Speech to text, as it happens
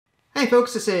Hey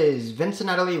folks, this is Vincent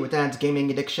Natalie with Dad's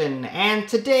Gaming Addiction, and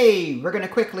today we're going to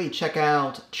quickly check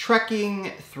out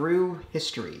Trekking Through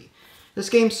History. This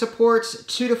game supports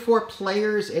 2 to 4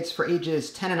 players, it's for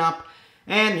ages 10 and up,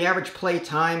 and the average play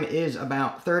time is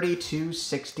about 30 to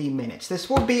 60 minutes.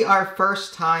 This will be our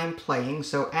first time playing,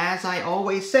 so as I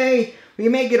always say, we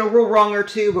may get a rule wrong or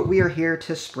two, but we are here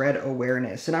to spread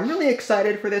awareness. And I'm really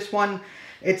excited for this one.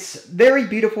 It's very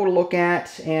beautiful to look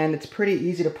at, and it's pretty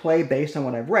easy to play based on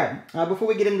what I've read. Before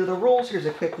we get into the rules, here's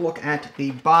a quick look at the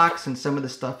box and some of the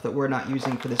stuff that we're not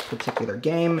using for this particular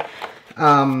game.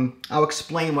 I'll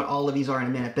explain what all of these are in a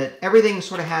minute, but everything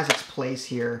sort of has its place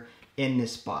here in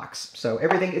this box. So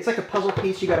everything, it's like a puzzle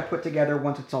piece you got to put together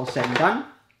once it's all said and done.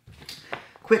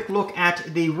 Quick look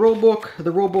at the rule book. The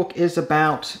rule book is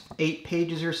about 8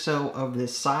 pages or so of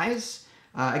this size.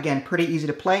 Again, pretty easy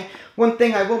to play. One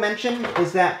thing I will mention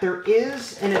is that there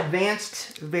is an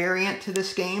advanced variant to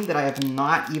this game that I have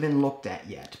not even looked at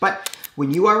yet. But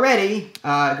when you are ready,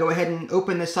 go ahead and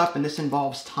open this up, and this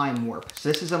involves time warp. So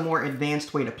this is a more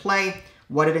advanced way to play.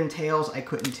 What it entails, I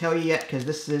couldn't tell you yet because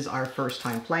this is our first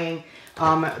time playing.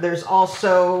 There's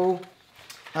also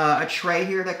a tray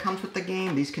here that comes with the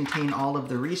game. These contain all of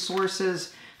the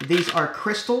resources. These are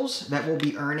crystals that we'll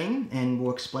be earning, and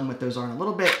we'll explain what those are in a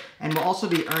little bit. And we'll also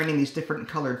be earning these different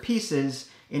colored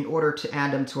pieces in order to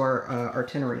add them to our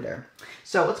artillery there.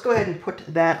 So let's go ahead and put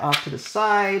that off to the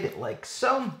side like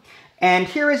so. And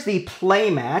here is the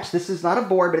play mat. This is not a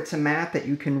board, but it's a mat that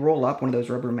you can roll up, one of those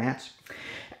rubber mats.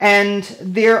 And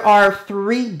there are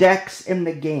 3 decks in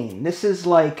the game. This is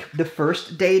like the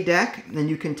first day deck, and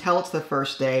you can tell it's the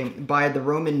first day by the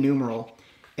Roman numeral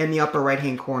in the upper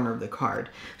right-hand corner of the card.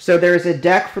 So there's a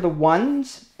deck for the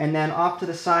 1s, and then off to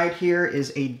the side here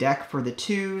is a deck for the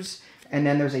 2s, and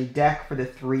then there's a deck for the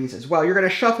 3s as well. You're going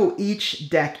to shuffle each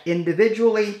deck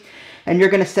individually, and you're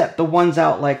going to set the 1s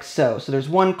out like so. So there's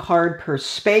 1 card per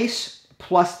space,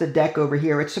 plus the deck over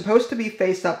here. It's supposed to be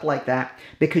face up like that,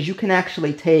 because you can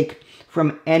actually take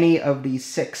from any of these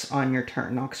 6 on your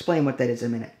turn. I'll explain what that is in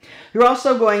a minute. You're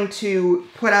also going to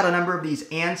put out a number of these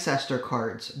ancestor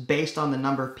cards based on the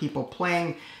number of people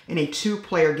playing. In a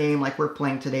 2-player game like we're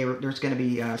playing today, there's going to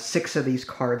be 6 of these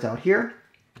cards out here.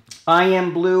 I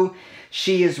am blue,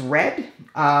 she is red,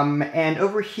 and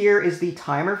over here is the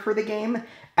timer for the game.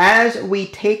 As we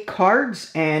take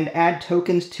cards and add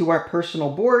tokens to our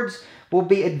personal boards, we'll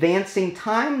be advancing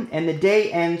time, and the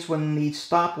day ends when the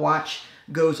stopwatch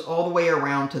goes all the way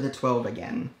around to the 12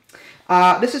 again.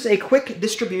 This is a quick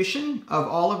distribution of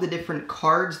all of the different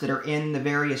cards that are in the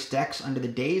various decks under the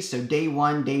days. So day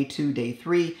 1, day 2, day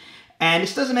 3. And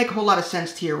this doesn't make a whole lot of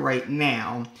sense to you right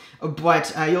now,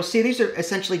 but you'll see these are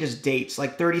essentially just dates,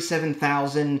 like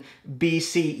 37,000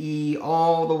 BCE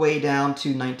all the way down to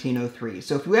 1903.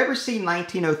 So if you ever see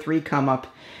 1903 come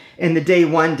up in the day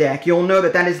 1 deck, you'll know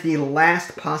that that is the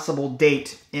last possible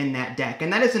date in that deck.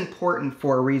 And that is important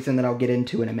for a reason that I'll get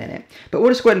into in a minute. But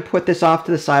we'll just go ahead and put this off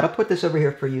to the side. I'll put this over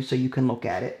here for you so you can look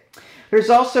at it.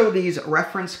 There's also these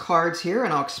reference cards here,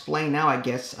 and I'll explain now, I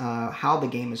guess, how the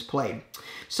game is played.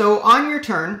 So on your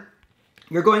turn,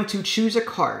 you're going to choose a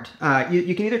card.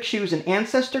 You can either choose an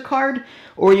ancestor card,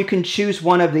 or you can choose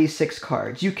one of these 6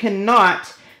 cards. You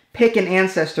cannot pick an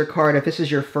ancestor card if this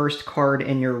is your first card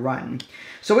in your run.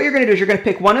 So what you're going to do is you're going to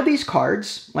pick one of these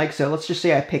cards, like so. Let's just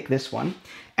say I pick this one.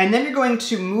 And then you're going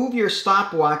to move your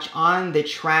stopwatch on the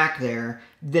track there.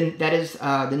 Then that is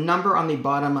the number on the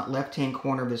bottom left-hand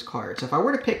corner of this card. So if I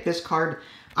were to pick this card,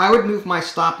 I would move my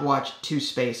stopwatch 2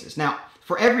 spaces. Now,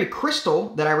 for every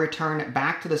crystal that I return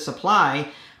back to the supply,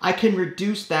 I can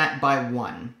reduce that by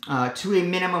 1 to a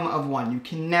minimum of 1. You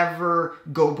can never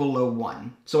go below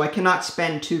 1. So I cannot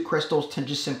spend 2 crystals to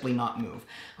just simply not move.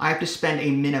 I have to spend a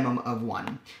minimum of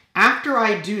 1. After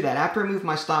I do that, after I move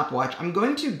my stopwatch, I'm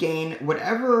going to gain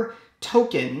whatever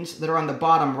tokens that are on the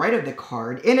bottom right of the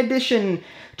card, in addition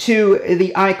to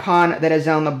the icon that is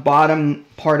on the bottom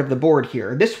part of the board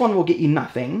here. This one will get you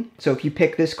nothing. So if you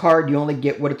pick this card, you only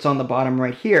get what it's on the bottom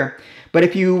right here. But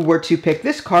if you were to pick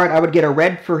this card, I would get a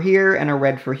red for here and a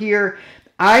red for here.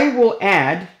 I will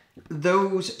add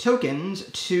those tokens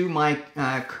to my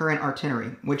current artillery,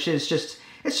 which is just,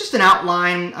 it's just an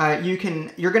outline.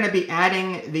 You're going to be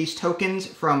adding these tokens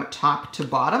from top to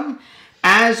bottom.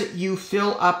 As you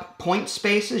fill up point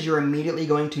spaces, you're immediately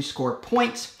going to score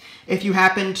points. If you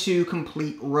happen to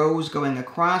complete rows going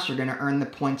across, you're going to earn the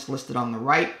points listed on the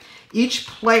right. Each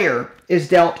player is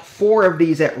dealt 4 of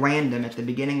these at random at the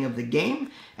beginning of the game,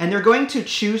 and they're going to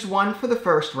choose one for the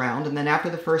first round, and then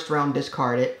after the first round,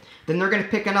 discard it. Then they're going to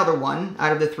pick another one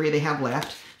out of the 3 they have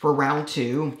left, for round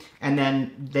 2, and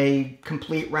then they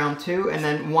complete round 2, and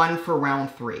then 1 for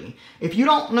round 3. If you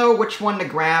don't know which one to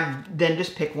grab, then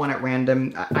just pick one at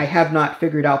random. I have not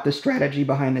figured out the strategy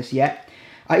behind this yet.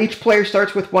 Each player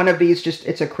starts with one of these,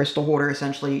 it's a crystal holder,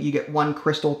 essentially. You get 1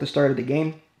 crystal at the start of the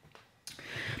game.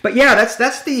 But yeah,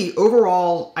 that's the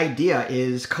overall idea,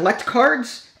 is collect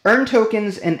cards, earn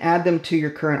tokens, and add them to your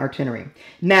current itinerary.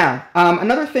 Now,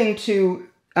 another thing to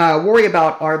worry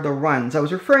about are the runs. I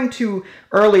was referring to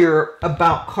earlier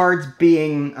about cards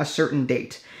being a certain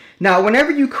date. Now,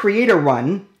 whenever you create a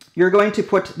run, you're going to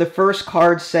put the first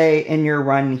card, say, in your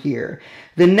run here.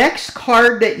 The next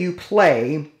card that you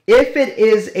play, if it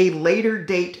is a later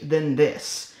date than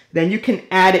this, then you can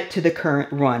add it to the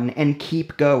current run and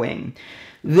keep going.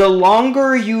 The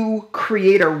longer you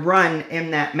create a run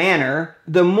in that manner,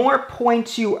 the more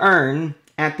points you earn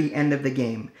at the end of the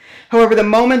game. However, the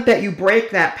moment that you break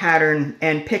that pattern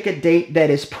and pick a date that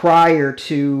is prior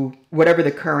to whatever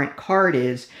the current card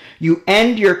is, you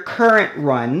end your current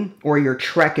run, or your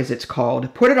trek as it's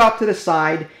called, put it off to the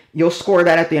side, you'll score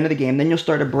that at the end of the game, then you'll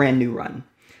start a brand new run.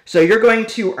 So you're going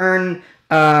to earn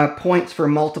points for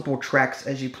multiple treks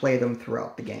as you play them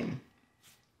throughout the game.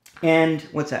 And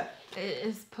what's that?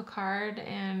 Is Picard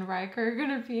and Riker going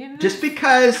to be in this? Just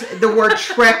because the word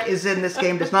Trek is in this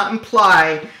game does not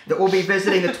imply that we'll be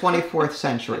visiting the 24th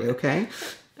century, okay?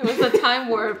 It was a time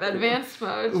warp advanced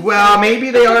mode. Well,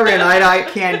 maybe they are in. I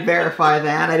can't verify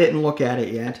that. I didn't look at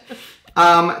it yet.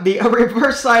 The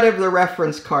reverse side of the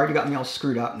reference card, you got me all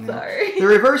screwed up now. Sorry. The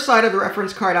reverse side of the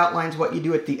reference card outlines what you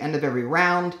do at the end of every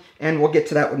round, and we'll get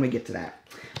to that when we get to that.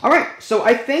 All right, so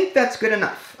I think that's good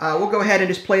enough. We'll go ahead and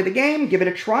just play the game, give it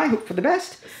a try, hope for the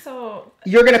best. So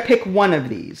you're going to pick one of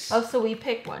these. Oh, so we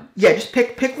pick one. Yeah, just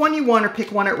pick one you want or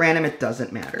pick one at random. It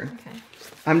doesn't matter. Okay.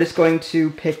 I'm just going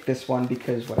to pick this one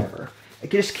because whatever. I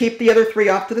can just keep the other 3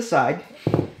 off to the side.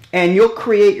 And you'll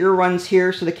create your runs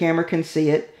here so the camera can see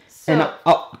it. So, and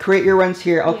I'll create your runs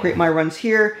here. I'll create my runs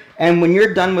here. And when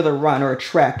you're done with a run or a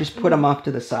trek, just put them off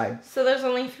to the side. So there's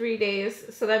only 3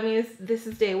 days. So that means this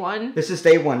is day 1. This is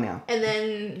day 1 now. And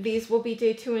then these will be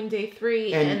day 2 and day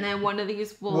 3. And then one of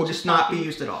these will just not be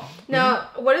used at all. Now,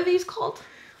 what are these called?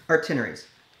 Itineraries.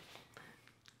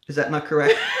 Is that not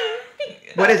correct?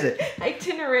 What is it?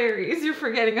 Itineraries. You're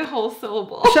forgetting a whole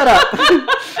syllable. Shut up.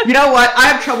 You know what? I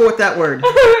have trouble with that word.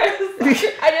 I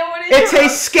didn't want to. It's a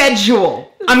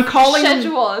schedule. I'm calling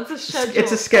schedule. It's a schedule.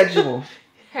 It's a schedule.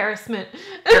 Harassment.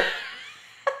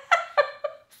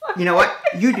 You know what?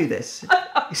 You do this.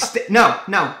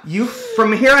 No. You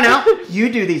from here on out,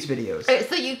 you do these videos. Okay,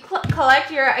 so you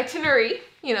collect your itinerary.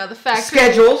 You know, the factory.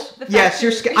 Schedules. Yes,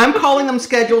 I'm calling them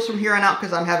schedules from here on out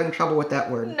because I'm having trouble with that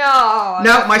word. No.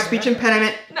 No, my speech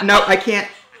impediment. No, I can't.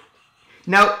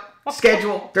 No,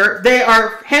 schedule. They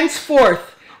are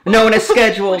henceforth known as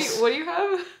schedules. What do you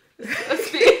have? A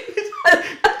speech?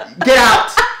 Get out.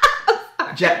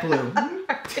 JetBlue.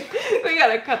 We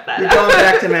gotta cut that out. You're going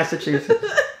back to Massachusetts.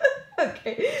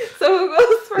 Okay, so who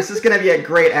goes first? This is going to be a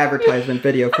great advertisement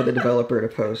video for the developer to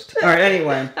post. All right,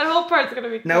 anyway. That whole part's going to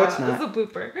be No, it's not. It's a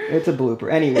blooper. It's a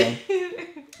blooper. Anyway.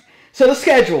 So the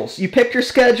schedules. You picked your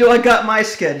schedule. I got my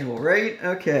schedule, right?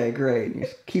 Okay, great. You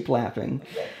keep laughing.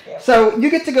 So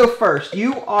you get to go first.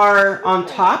 You are on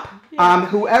top.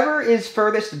 Whoever is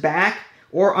furthest back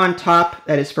or on top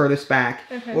that is furthest back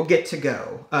will get to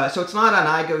go. So it's not an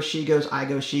I go, she goes, I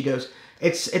go, she goes.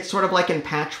 It's sort of like in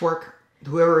patchwork.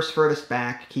 Whoever is furthest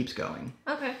back keeps going.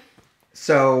 Okay.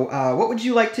 So what would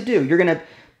you like to do? You're going to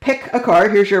pick a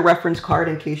card. Here's your reference card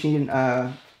in case you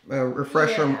can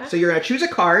refresh them. So you're going to choose a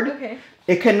card. Okay.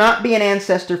 It cannot be an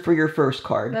ancestor for your first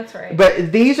card. That's right.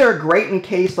 But these are great in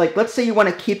case, like, let's say you want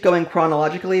to keep going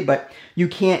chronologically, but you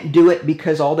can't do it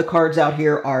because all the cards out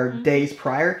here are days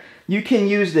prior. You can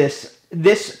use this.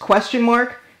 This question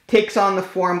mark takes on the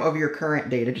form of your current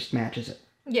date. It just matches it.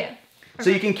 Yeah. So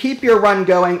you can keep your run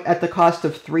going at the cost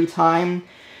of 3 time,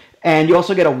 and you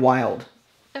also get a wild.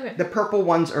 Okay. The purple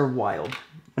ones are wild,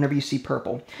 whenever you see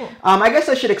purple. Cool. I guess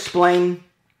I should explain,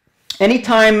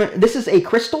 anytime, this is a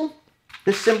crystal,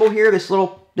 this symbol here, this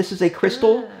is a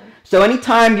crystal. So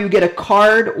anytime you get a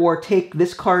card or take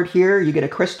this card here, you get a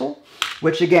crystal,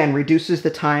 which again reduces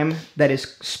the time that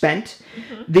is spent.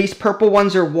 These purple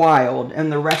ones are wild,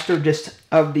 and the rest are just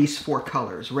of these 4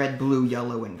 colors, red, blue,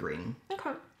 yellow, and green.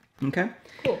 Okay. Okay?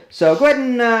 Cool. So go ahead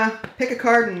and pick a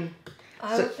card. And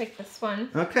I'll pick this one.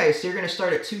 Okay, so you're going to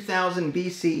start at 2000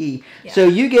 BCE. Yeah. So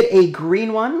you get a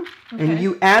green one, and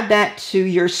you add that to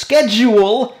your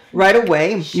schedule right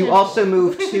away. You also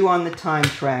move 2 on the time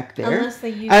track there. Unless they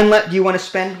use... Do you want to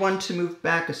spend 1 to move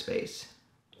back a space?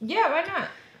 Yeah, why not?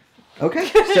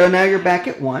 Okay, so now you're back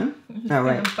at 1. All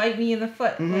right. Gonna bite me in the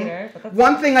foot later. But that's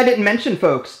One thing I didn't mention,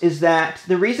 folks, is that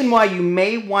the reason why you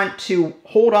may want to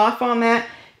hold off on that,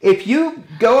 if you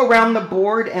go around the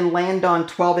board and land on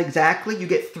 12 exactly, you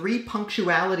get 3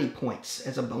 punctuality points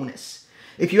as a bonus.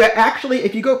 If you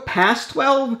go past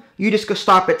 12, you just go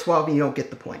stop at 12 and you don't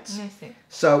get the points. I see.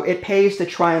 So it pays to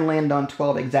try and land on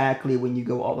 12 exactly when you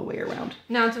go all the way around.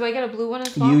 Now, do I get a blue one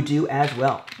as well? You do as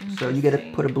well. So you get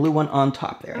to put a blue one on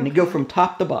top there. And you go from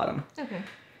top to bottom. Okay.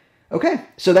 Okay,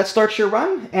 so that starts your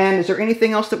run. And is there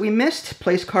anything else that we missed?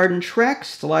 Place card and Trek,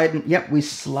 slide. Yep, we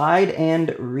slide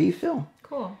and refill.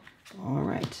 Cool. All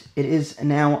right, it is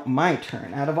now my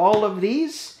turn. Out of all of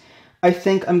these, I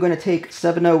think I'm going to take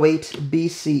 708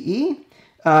 BCE.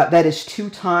 That is 2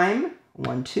 time,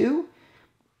 1, 2.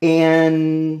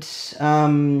 And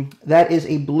that is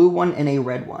a blue one and a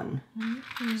red one.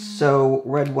 So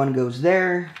red one goes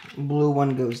there, blue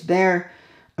one goes there.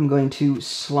 I'm going to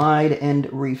slide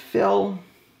and refill.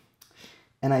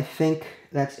 And I think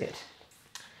that's it.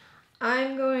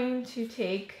 I'm going to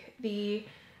take the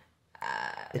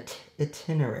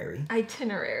itinerary.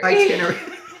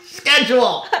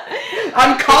 Schedule.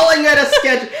 I'm calling it a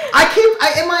schedule.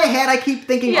 In my head, I keep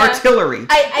thinking artillery.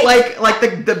 Like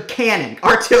the cannon,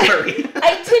 artillery.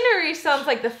 Itinerary sounds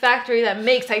like the factory that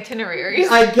makes itineraries.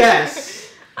 I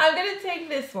guess. I'm going to take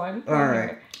this one. All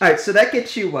right. All right, so that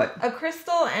gets you what? A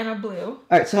crystal and a blue. All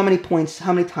right, so how many points,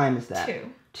 how many times is that? 2.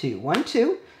 2. 1,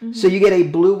 2. So you get a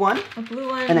blue one. A blue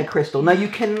one. And a crystal. Now you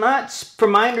cannot, from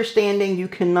my understanding, you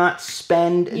cannot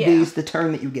spend these the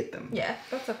turn that you get them. Yeah,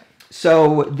 that's okay.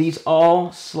 So these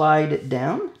all slide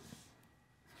down.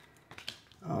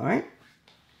 All right.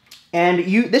 And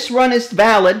this run is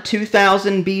valid,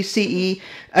 2000 BCE.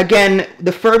 Again,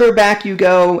 the further back you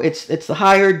go, it's the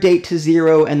higher date to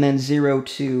 0 and then 0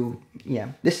 to,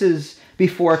 this is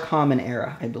before Common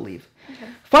Era, I believe. Okay.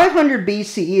 500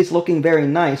 BCE is looking very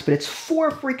nice, but it's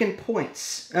 4 freaking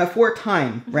points. 4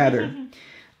 time, rather.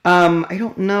 I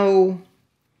don't know.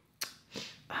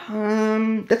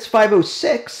 That's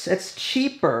 506. That's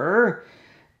cheaper.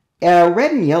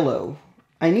 Red and yellow.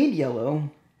 I need yellow.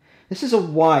 This is a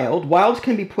wild. Wilds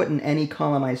can be put in any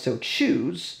column I so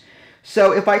choose.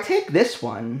 So if I take this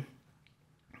one,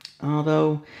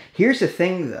 although, here's the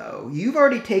thing though. You've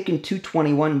already taken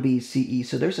 221 BCE,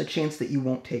 so there's a chance that you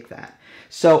won't take that.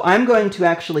 So I'm going to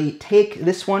actually take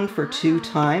this one for 2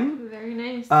 time. Very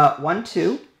nice. 1,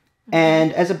 2.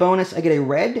 And as a bonus, I get a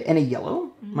red and a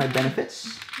yellow. My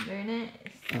benefits. Very nice.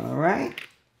 All right.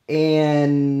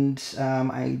 And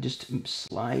I just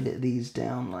slide these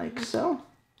down like so.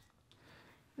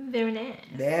 Very nice.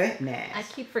 Very nice. I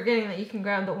keep forgetting that you can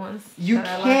grab the ones. You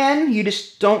can, you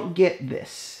just don't get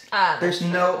this. There's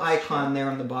no true. icon there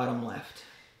on the bottom left.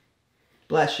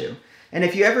 Bless you. And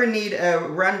if you ever need a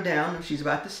rundown, if she's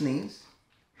about to sneeze,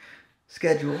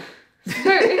 schedule.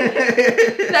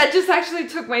 That just actually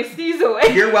took my sneeze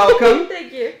away. You're welcome.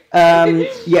 Thank you.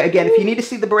 Again, if you need to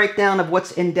see the breakdown of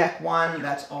what's in deck 1,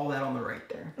 that's all that on the right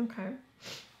there. Okay.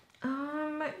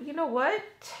 You know what?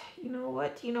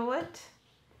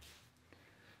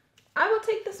 I will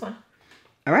take this one.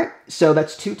 All right. So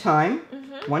that's 2 time.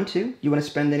 1, 2. You want to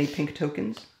spend any pink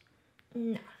tokens?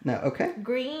 No. No. Okay.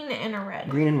 Green and a red.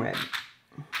 Green and red.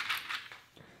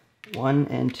 1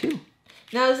 and 2.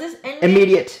 Now, is this ending?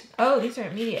 Immediate. Oh, these are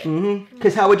immediate.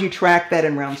 Because how would you track that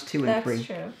in rounds 2 and 3? That's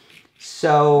true.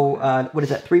 So, what is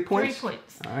that, 3 points? 3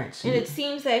 points. All right. So and it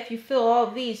seems that if you fill all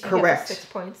of these, you Correct. get 6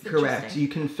 points. Correct. You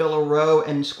can fill a row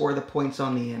and score the points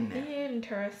on the end there.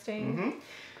 Interesting.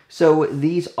 So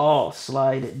these all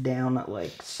slide down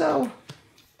like so.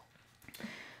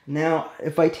 Now,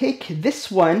 if I take this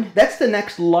one, that's the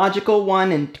next logical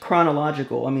one and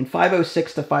chronological. I mean,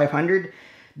 506 to 500,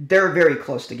 they're very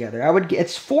close together.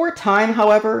 It's 4 time,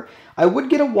 however. I would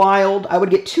get a wild. I would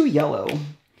get 2 yellow.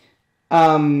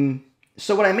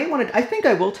 So what I may want to, I think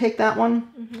I will take that one.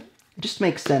 It just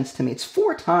makes sense to me. It's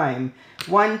 4 time.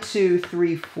 1, 2,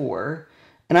 3, 4.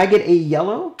 And I get a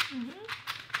yellow,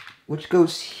 which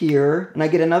goes here. And I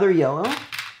get another yellow,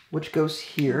 which goes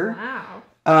here. Wow.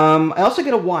 I also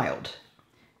get a wild.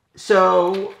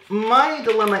 So my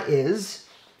dilemma is,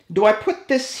 do I put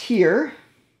this here?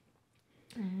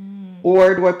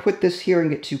 Or do I put this here and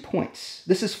get 2 points?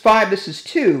 This is 5, this is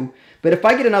 2. But if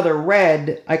I get another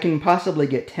red, I can possibly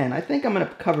get 10. I think I'm going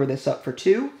to cover this up for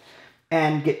 2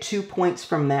 and get 2 points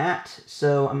from that.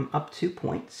 So I'm up 2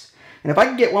 points. And if I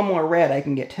can get one more red, I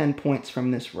can get 10 points from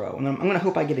this row. And I'm going to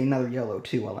hope I get another yellow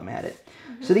too while I'm at it.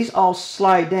 So these all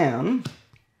slide down.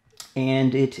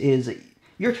 And it is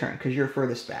your turn because you're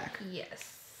furthest back.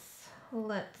 Yes.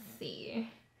 Let's see.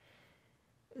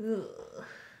 Ugh.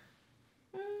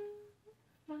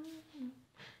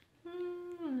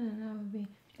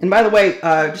 And by the way,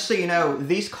 just so you know,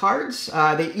 these cards,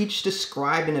 they each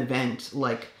describe an event,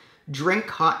 like drink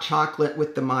hot chocolate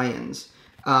with the Mayans.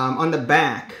 On the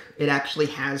back, it actually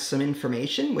has some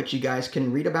information, which you guys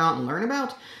can read about and learn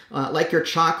about. Like your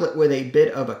chocolate with a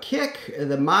bit of a kick,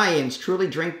 the Mayans truly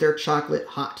drink their chocolate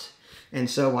hot, and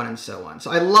so on and so on. So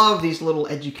I love these little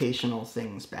educational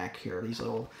things back here. These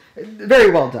little, very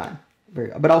well done.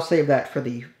 But I'll save that for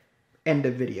the end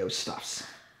of video stuffs.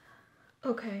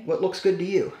 Okay. What looks good to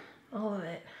you? All of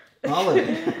it. All of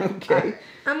it. Okay.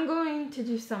 I'm going to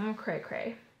do some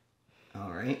cray-cray.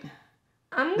 All right.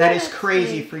 That is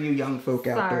crazy for you young folk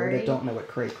out there that don't know what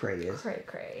cray-cray is.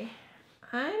 Cray-cray.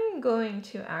 I'm going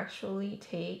to actually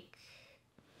take...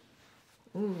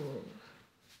 Ooh.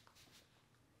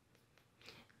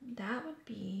 That would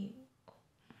be...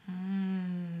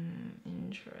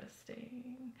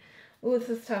 interesting. Ooh, this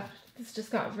is tough. This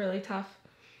just got really tough.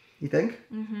 You think?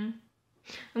 Mm-hmm.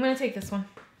 I'm going to take this one.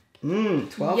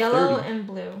 12, Yellow 30. and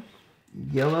blue.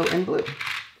 Yellow and blue.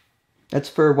 That's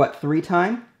for what, 3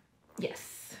 time?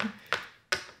 Yes.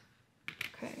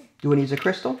 Okay. Do you want to use a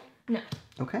crystal? No.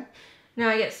 Okay. Now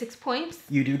I get 6 points.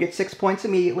 You do get 6 points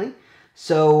immediately.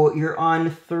 So you're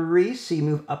on 3, so you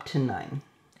move up to 9.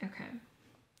 Okay.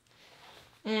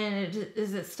 And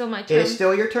is it still my turn? It is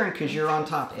still your turn because you're on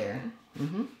top there.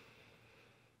 Mm-hmm.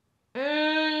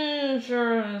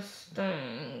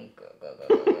 Interesting.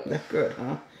 That's good,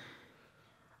 huh?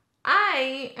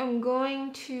 I am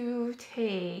going to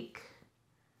take...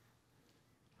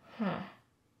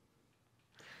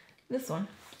 This one.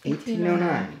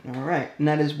 1809. All right. And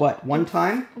that is what? 1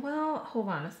 time? Well, hold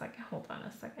on a second.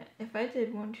 If I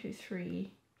did 1, 2,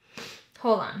 3...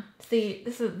 Hold on. See,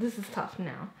 this is tough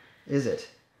now. Is it?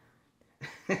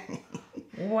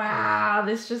 Wow,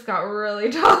 this just got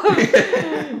really tough.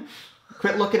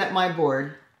 Quit looking at my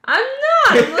board. I'm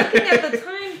not. I'm looking at the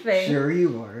time thing. Sure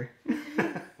you are.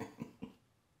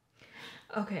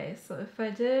 Okay, so if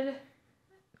I did...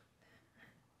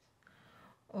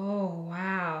 Oh,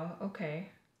 wow. Okay.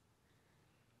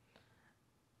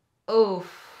 Oh.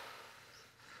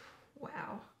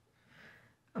 Wow.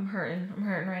 I'm hurting. I'm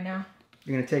hurting right now.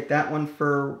 You're going to take that one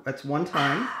for... That's 1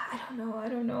 time. I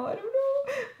don't know.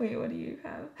 Wait, what do you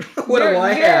have? What do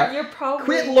I have? You're probably...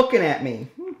 Quit looking at me.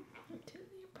 You're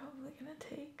probably going to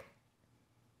take...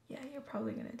 Yeah, you're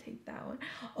probably going to take that one.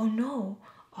 Oh, no.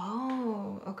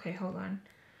 Oh, okay, hold on.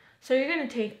 So you're going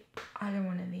to take either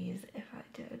one of these if I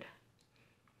did.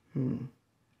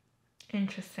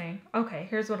 Interesting. Okay,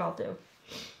 here's what I'll do.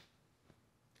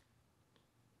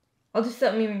 I'll do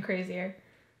something even crazier.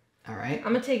 All right.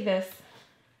 I'm going to take this.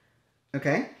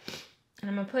 Okay. And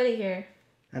I'm going to put it here.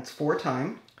 That's 4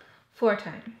 time. 4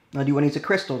 time. Now, do you want to use a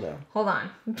crystal, though? Hold on.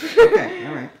 Okay,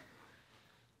 all right.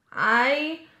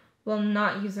 I will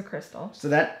not use a crystal. So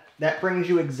that brings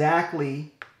you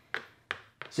exactly...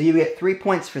 So you get 3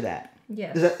 points for that.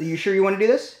 Yes. Are you sure you want to do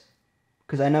this?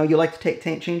 Because I know you like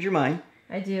to change your mind.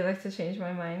 I do like to change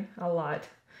my mind a lot.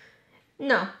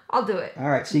 No, I'll do it. All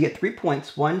right, so you get 3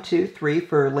 points. 1, 2, 3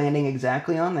 for landing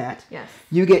exactly on that. Yes.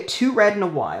 You get 2 red and a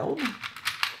wild.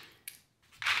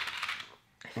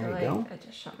 I feel like I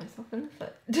just shot myself in the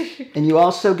foot. And you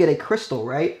also get a crystal,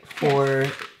 right? For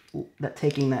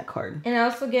taking that card. And I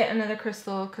also get another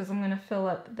crystal because I'm going to fill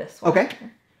up this one. Okay.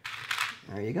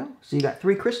 There you go. So you got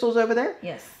 3 crystals over there?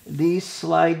 Yes. These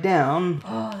slide down.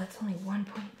 Oh, that's only 1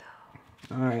 point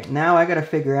though. All right, now I got to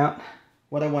figure out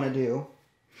what I want to do.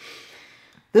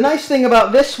 The nice thing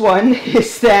about this one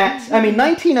is that,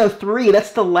 1903,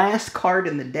 that's the last card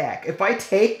in the deck. If I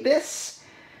take this,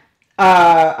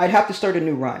 I'd have to start a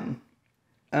new run.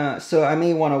 So I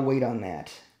may want to wait on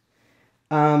that.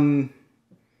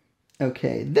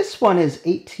 Okay, this one is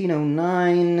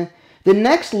 1809. The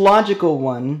next logical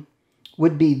one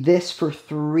would be this for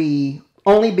 3,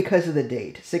 only because of the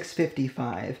date,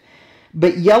 655.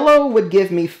 But yellow would give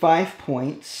me 5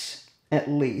 points, at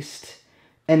least.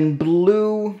 And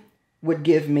blue would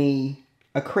give me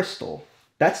a crystal.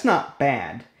 That's not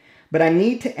bad. But I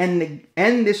need to end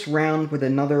this round with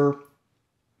another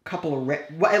couple of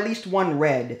red, well, at least 1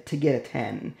 red to get a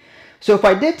 10. So if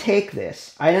I did take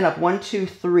this, I'd end up 1, 2,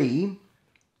 3.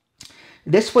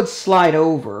 This would slide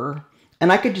over.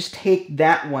 And I could just take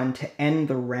that one to end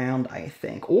the round, I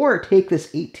think. Or take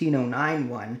this 1809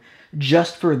 one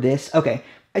just for this. Okay,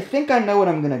 I think I know what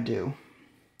I'm going to do.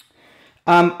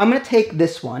 I'm going to take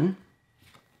this one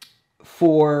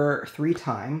for 3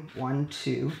 time. 1,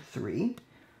 2, 3.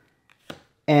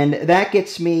 And that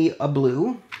gets me a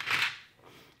blue.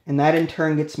 And that in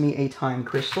turn gets me a time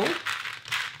crystal.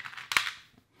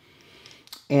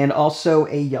 And also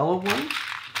a yellow one.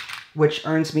 which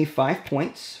earns me 5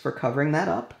 points for covering that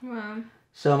up. Wow.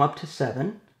 So I'm up to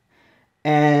 7.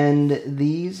 And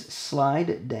these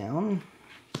slide down.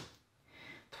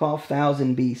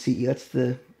 12,000 BCE. That's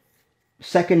the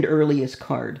second earliest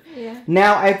card. Yeah.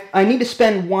 Now I need to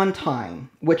spend 1 time,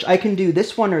 which I can do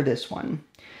this one or this one.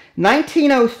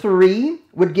 1903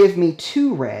 would give me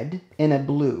 2 red and a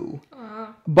blue.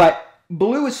 But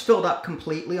blue is filled up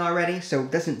completely already, so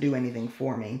it doesn't do anything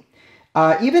for me.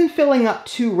 Even filling up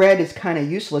 2 red is kind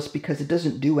of useless because it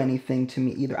doesn't do anything to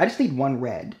me either. I just need 1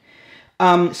 red.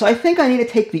 So I think I need to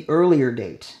take the earlier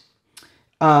date.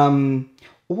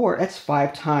 Or that's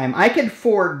 5 time. I could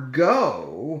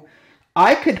forego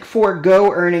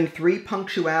earning 3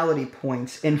 punctuality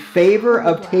points in favor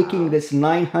of taking this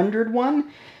 900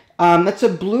 one. That's a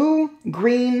blue,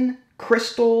 green,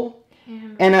 crystal,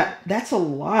 and that's a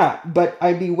lot, but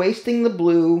I'd be wasting the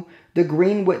blue. The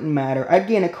green wouldn't matter. I'd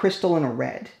gain a crystal and a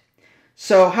red.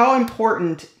 So how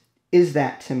important is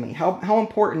that to me? How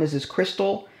important is this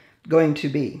crystal going to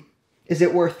be? Is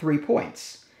it worth 3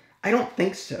 points? I don't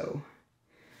think so.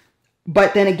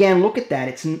 But then again, look at that.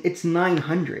 It's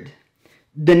 900.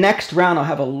 The next round I'll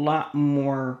have a lot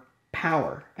more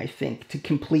power, I think, to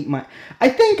complete my... I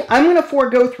think I'm going to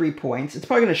forego 3 points. It's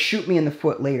probably going to shoot me in the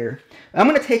foot later. I'm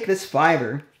going to take this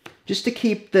 5er just to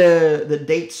keep the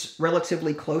dates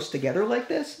relatively close together like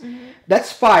this. Mm-hmm.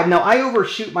 That's 5. Now, I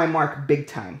overshoot my mark big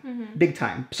time. Mm-hmm. Big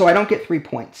time. So I don't get 3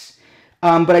 points.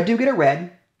 But I do get a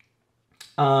red,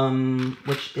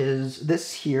 which is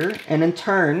this here. And in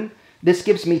turn... this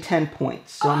gives me 10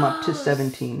 points, so I'm up to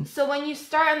 17. So when you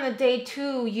start on the day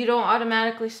 2, you don't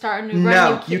automatically start a new run?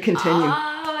 No, you continue. Oh,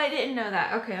 I didn't know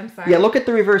that. Okay, I'm sorry. Yeah, look at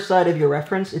the reverse side of your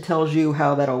reference. It tells you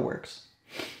how that all works.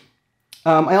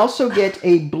 I also get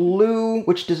a blue,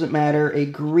 which doesn't matter, a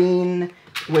green,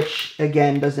 which,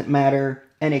 again, doesn't matter,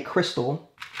 and a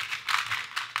crystal,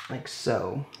 like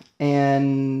so.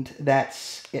 And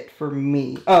that's it for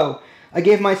me. Oh, I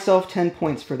gave myself 10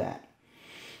 points for that.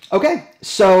 Okay,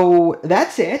 so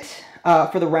that's it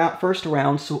for the first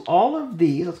round. So all of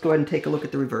these, let's go ahead and take a look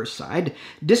at the reverse side.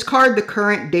 Discard the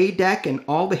current day deck and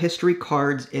all the history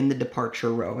cards in the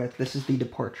departure row. This is the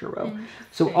departure row.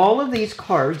 So all of these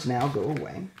cards now go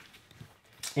away.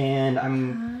 And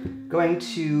I'm going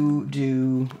to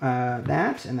do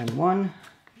that, and then 1,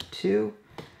 2,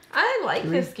 I like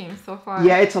 3. this game so far.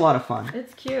 Yeah, it's a lot of fun.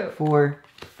 It's cute. 4,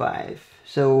 5.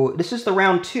 So this is the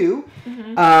round 2.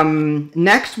 Mm-hmm.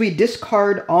 Next, we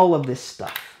discard all of this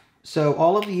stuff. So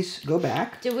all of these go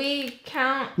back. Do we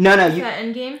count? No. That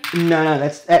end game? No.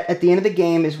 That's at the end of the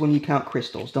game is when you count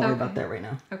crystals. Don't worry about that right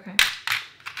now. Okay.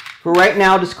 For right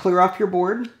now, just clear off your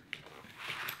board,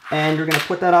 and we're gonna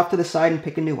put that off to the side and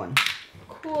pick a new one.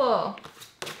 Cool.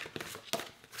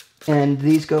 And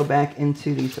these go back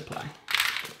into the supply.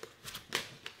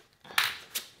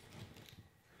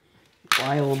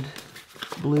 Wild.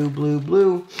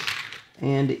 Blue,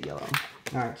 and yellow.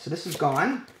 All right, so this is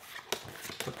gone.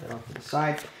 Put that off to the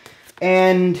side.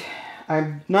 And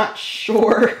I'm not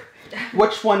sure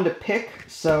which one to pick,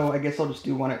 so I guess I'll just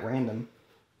do one at random.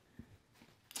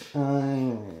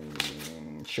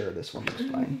 Sure, this one looks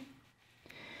fine.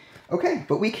 Okay,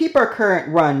 but we keep our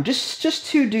current run. Just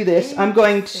to do this, I'm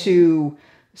going to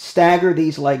stagger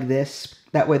these like this.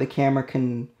 That way the camera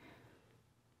can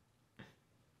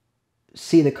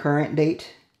see the current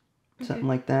date, something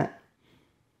like that.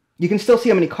 You can still see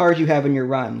how many cards you have in your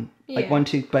run, like 1,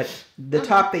 2, but the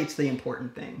top date's the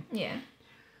important thing. Yeah.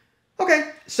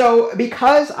 Okay, so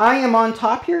because I am on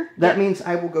top here, that means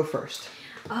I will go first.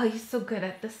 Oh, you're so good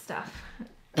at this stuff.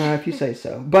 If you say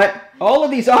so. But all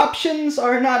of these options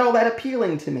are not all that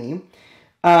appealing to me.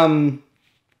 I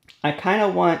kind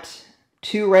of want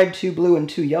 2 red, 2 blue, and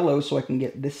 2 yellow so I can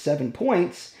get this 7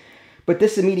 points. But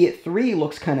this immediate 3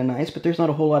 looks kind of nice, but there's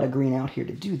not a whole lot of green out here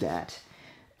to do that.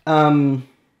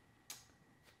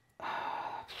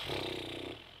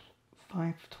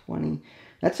 520.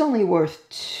 That's only worth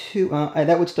 2.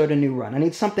 That would start a new run. I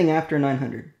need something after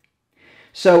 900.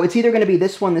 So it's either going to be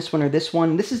this one, or this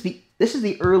one. This is the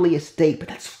earliest date, but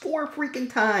that's 4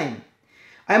 freaking time.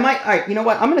 I might. All right, you know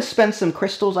what? I'm going to spend some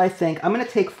crystals. I think I'm going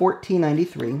to take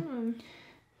 1493.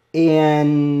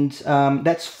 And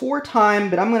that's 4 time,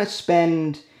 but I'm going to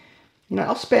spend,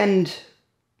 I'll spend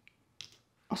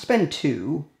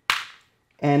 2,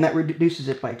 and that reduces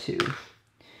it by 2.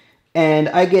 And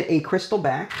I get a crystal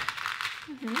back,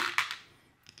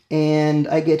 and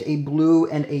I get a blue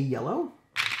and a yellow.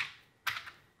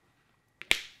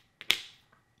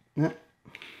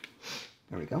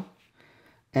 There we go.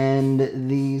 And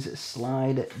these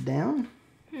slide down.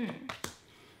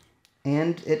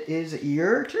 And it is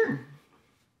your turn.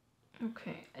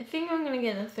 Okay, I think I'm gonna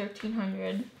get a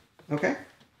 1300. Okay.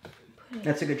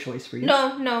 That's a good choice for you.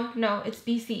 No, it's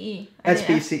BCE. That's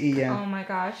BCE, yeah. Oh my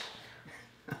gosh.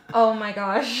 Oh my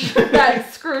gosh.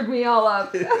 That screwed me all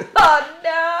up.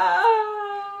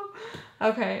 Oh no.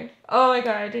 Okay. Oh my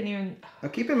god, I didn't even... Now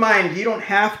keep in mind, you don't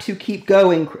have to keep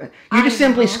going. You just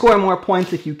simply score more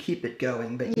points if you keep it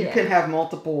going, but you can have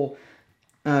multiple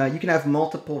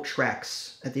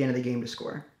tracks at the end of the game to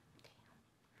score.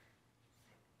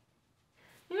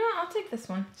 You know what? I'll take this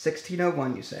one.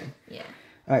 1601, you say? Yeah.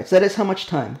 All right, so that is how much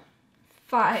time?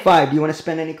 5. 5. Do you want to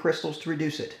spend any crystals to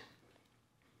reduce it?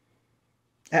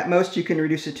 At most, you can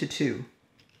reduce it to 2.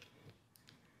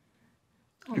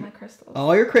 All my crystals.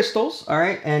 All your crystals. All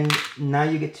right, and now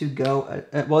you get to go.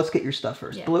 Well, let's get your stuff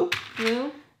first. Yeah. Blue.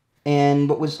 Blue. And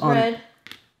what was on? Red.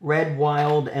 Red,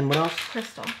 wild, and what else?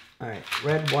 Crystal. All right,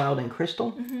 red, wild, and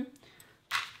crystal. Mm-hmm.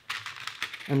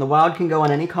 And the wild can go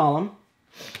on any column.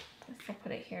 I'll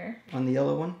put it here. On the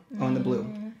yellow one? Oh, on the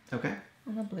blue. Okay.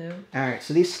 On the blue. All right,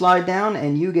 so these slide down,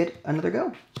 and you get another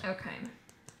go. Okay.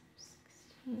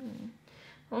 16.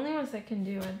 The only ones I can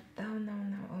do are that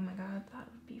one. Oh my god, that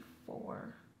would be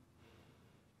 4.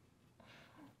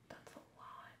 That's a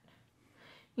lot.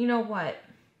 You know what?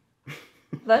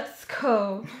 Let's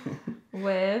go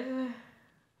with...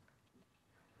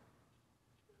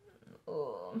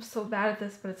 Oh, I'm so bad at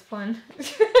this, but it's fun.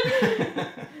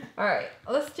 Alright,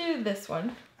 let's do this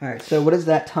one. Alright, so what is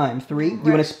that time? 3? Do you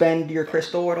want to spend your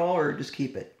crystal at all, or just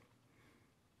keep it?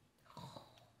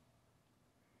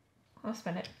 I'll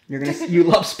spend it. You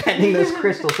love spending those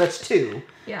crystals. That's 2.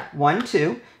 Yeah. 1,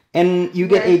 2. And you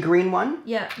get a green one?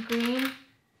 Yeah, green.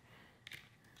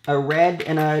 A red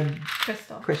and a...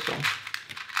 Crystal.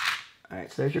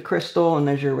 Alright, so there's your crystal and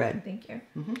there's your red. Thank you.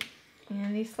 Mm-hmm.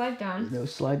 And these slide down.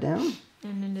 Those slide down.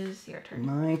 And it is your turn.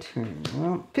 My turn.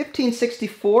 Well,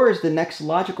 1564 is the next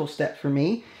logical step for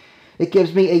me. It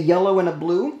gives me a yellow and a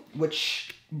blue,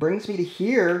 which brings me to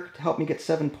here to help me get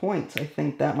 7 points. I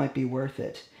think that might be worth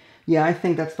it. Yeah, I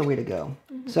think that's the way to go.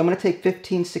 Mm-hmm. So I'm going to take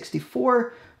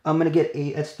 1564. I'm going to get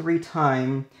 8. That's 3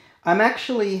 time. I'm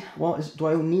actually... Well, do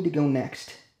I need to go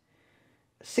next?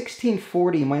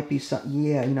 1640 might be some...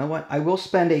 Yeah, you know what? I will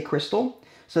spend a crystal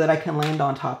so that I can land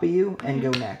on top of you and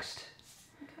go next.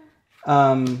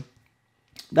 Okay.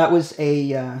 That was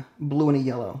a blue and a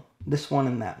yellow. This one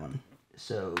and that one.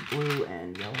 So blue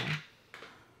and yellow.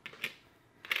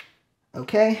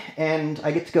 Okay, and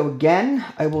I get to go again.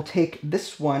 I will take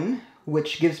this one,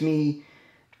 which gives me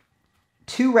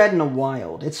 2 red and a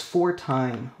wild. It's 4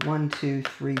 time. 1, 2,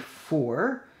 3,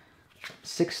 4.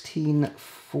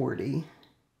 1640.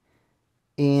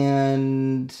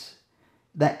 And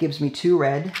that gives me 2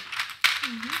 red.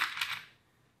 Mm-hmm.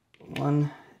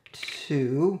 1,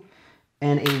 2.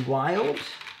 And a wild.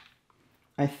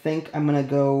 I think I'm going to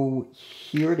go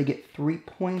here to get 3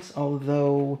 points,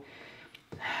 although...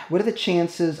 What are the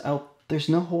chances? There's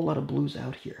no whole lot of blues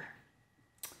out here.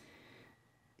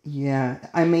 Yeah,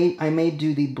 I may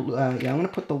do the blue. Yeah, I'm gonna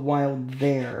put the wild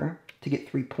there to get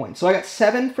 3 points. So I got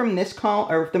 7 from this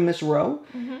from this row,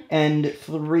 and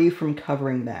 3 from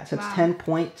covering that. So that's 10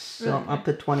 points. So I'm up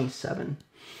to 27,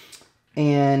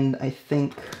 and I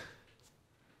think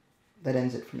that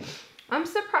ends it for me. I'm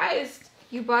surprised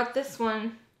you bought this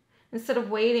one instead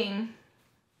of waiting.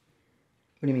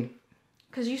 What do you mean?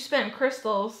 Because you spent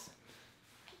crystals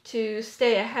to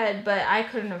stay ahead, but I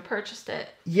couldn't have purchased it.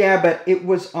 Yeah, but it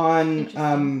was on...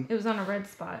 it was on a red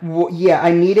spot. Well, yeah,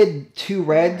 I needed 2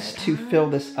 reds to fill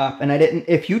this up, and I didn't...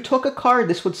 If you took a card,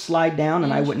 this would slide down,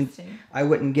 and I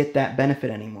wouldn't get that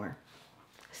benefit anymore.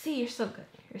 See, you're so good.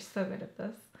 You're so good at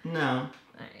this. No. All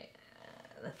right,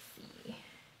 let's see.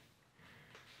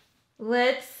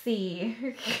 Let's see.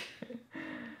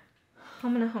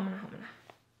 Humana.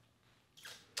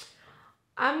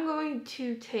 I'm going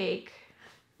to take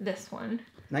this one.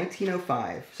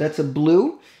 1905. So that's a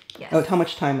blue? Yes. Oh, how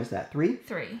much time is that? 3?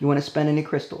 3. You want to spend any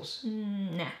crystals?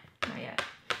 Nah, not yet.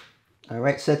 All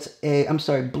right, so that's I'm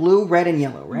sorry, blue, red, and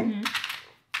yellow, right? Mm-hmm.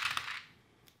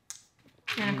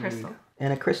 And a crystal.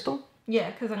 And a crystal?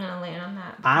 Yeah, because I'm going to land on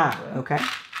that. Blue. Okay.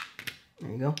 There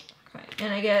you go. Okay,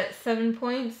 and I get 7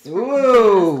 points.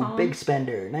 Ooh, big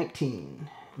spender. 19.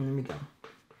 There we go.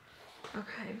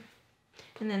 Okay.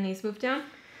 And then these move down?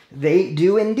 They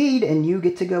do indeed, and you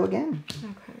get to go again.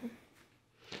 Okay.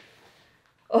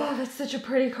 Oh, that's such a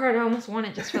pretty card. I almost want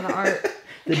it just for the art.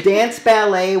 The Dance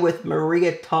Ballet with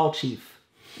Maria Tallchief.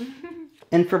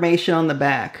 Information on the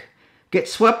back. Get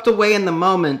swept away in the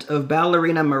moment of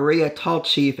ballerina Maria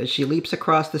Tallchief as she leaps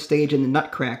across the stage in the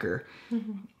Nutcracker.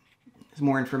 There's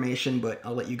more information, but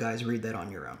I'll let you guys read that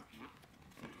on your own.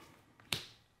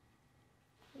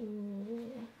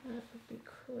 Ooh, that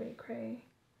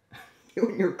You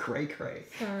and your cray-cray.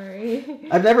 Sorry.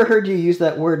 I've never heard you use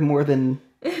that word more than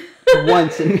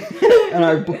once in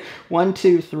our 1,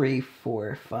 2, 3,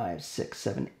 4, 5, 6,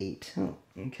 7, 8. Oh,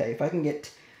 okay, if I can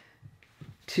get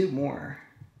 2 more,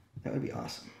 that would be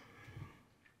awesome.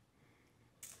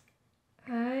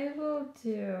 I will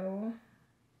do.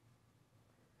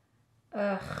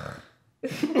 Ugh.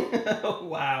 Oh,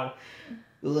 wow.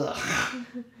 Ugh.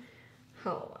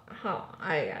 Hold on.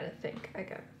 I gotta think.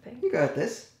 You got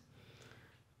this.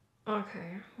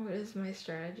 Okay, what is my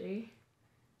strategy?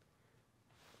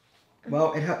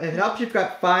 Well, it helps you've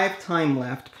got 5 time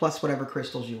left, plus whatever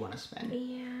crystals you want to spend.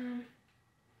 Yeah.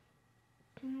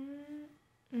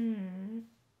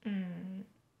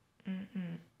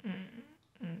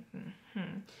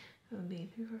 It would be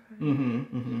 3, 4, 5.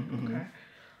 Okay.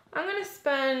 I'm gonna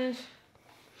spend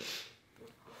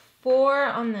 4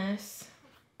 on this.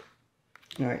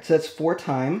 All right, so that's 4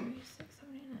 time. 36,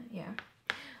 79. Yeah.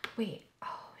 Wait.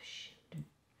 Oh shoot.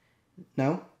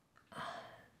 No.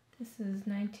 This is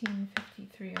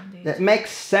 1953 on day That 2.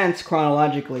 makes sense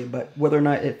chronologically, but whether or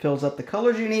not it fills up the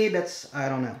colors you need, that's, I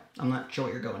don't know. I'm not sure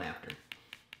what you're going after.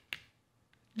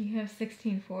 You have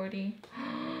 1640.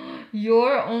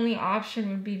 Your only option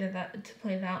would be to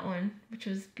play that one, which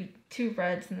was 2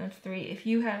 reds, and that's 3. If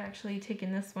you had actually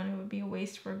taken this one, it would be a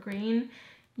waste for green,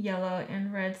 yellow,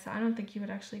 and red. So I don't think you would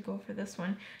actually go for this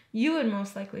one. You would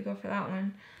most likely go for that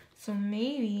one. So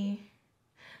maybe,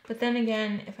 but then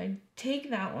again, if I take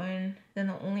that one, then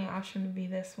the only option would be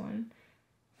this one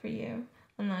for you,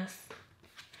 unless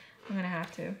I'm gonna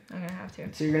have to.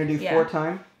 So you're gonna do 4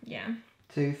 time? Yeah.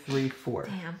 2, 3, 4.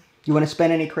 Damn. You want to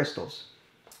spend any crystals?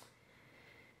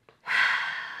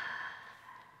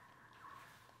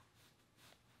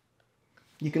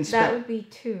 You can spend. That would be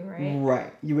 2, right?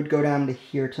 Right. You would go down to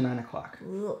here to 9 o'clock.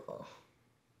 Ugh.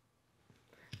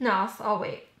 No, I'll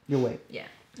wait. You'll wait. Yeah.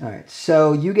 All right.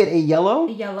 So you get a yellow.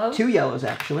 A yellow. 2 yellows,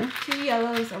 actually. 2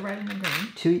 yellows, a red and a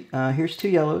green. Here's 2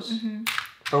 yellows.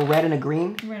 A red and a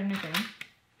green. Red and a green.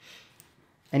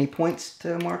 Any points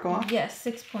to mark off? Yes,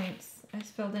 6 points. I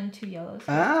filled in 2 yellows.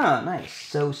 Ah, nice.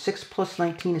 So 6 plus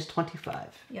 19 is 25.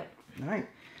 Yep. All right.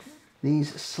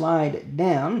 These slide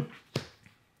down.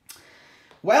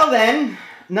 Well then,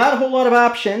 not a whole lot of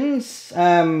options.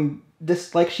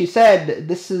 This, like she said,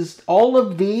 all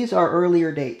of these are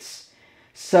earlier dates.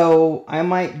 So I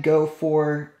might go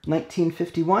for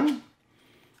 1951.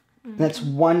 That's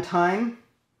 1 time.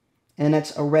 And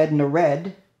that's a red and a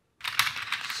red.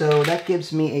 So that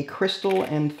gives me a crystal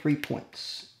and 3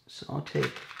 points. So I'll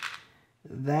take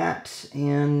that,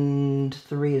 and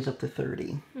 3 is up to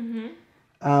 30.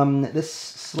 This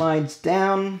slides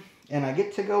down, and I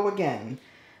get to go again.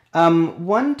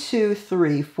 1, 2,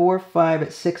 3, 4,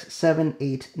 5, 6, 7,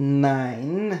 8,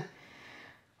 9.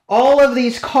 All of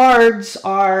these cards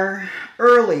are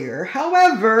earlier.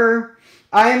 However,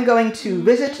 I am going to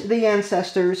visit the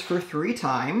ancestors for 3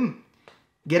 time,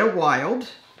 get a wild,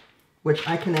 which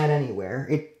I can add anywhere.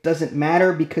 It doesn't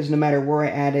matter because no matter where I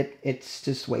add it, it's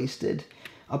just wasted.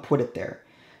 I'll put it there.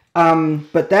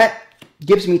 But that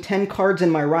gives me 10 cards in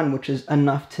my run, which is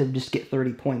enough to just get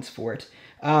 30 points for it.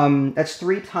 That's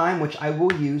 3 time, which I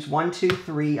will use. 1, 2,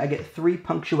 3. I get 3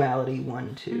 punctuality.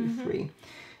 1, 2, 3.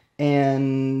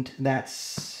 And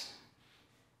that's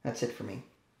it for me.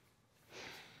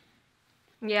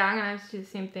 Yeah, I'm going to have to do the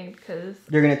same thing because...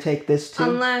 You're going to take this too?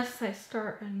 Unless I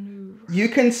start a new... You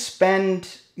can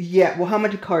spend... Yeah, well, how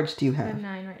many cards do you have? I have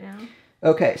 9 right now.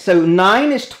 Okay, so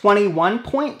 9 is 21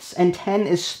 points and 10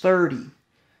 is 30.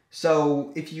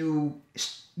 So if you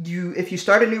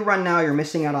start a new run now, you're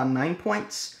missing out on 9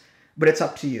 points, but it's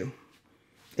up to you.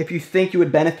 If you think you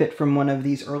would benefit from one of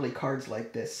these early cards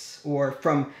like this, or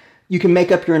from... You can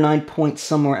make up your 9 points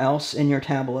somewhere else in your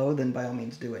tableau, then by all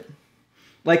means do it.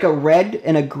 Like a red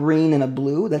and a green and a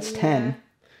blue, that's 10.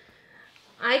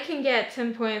 I can get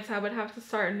 10 points. I would have to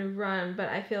start a new run, but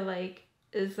I feel like,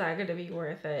 is that going to be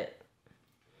worth it?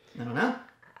 I don't know.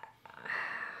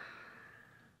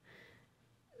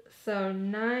 So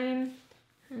 9,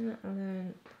 10,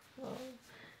 11, 12.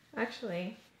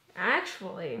 Actually,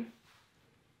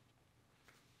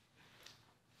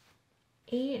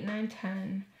 8, 9,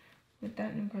 10. With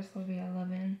that new crystal be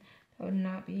 11. That would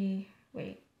not be...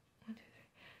 Wait. 1, 2,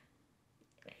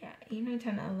 3. Yeah, 8, 9,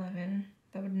 10, 11.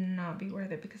 That would not be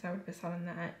worth it because I would miss out on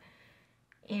that.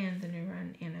 And the new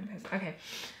run and Empire. Okay.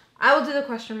 I will do the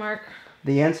question mark.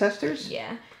 The ancestors?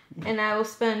 Yeah. And I will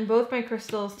spend both my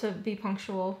crystals to be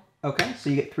punctual. Okay, so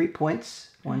you get 3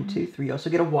 points. 1, 2, 3. You also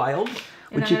get a wild.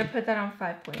 And I'm going to put that on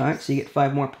 5 points. All right, so you get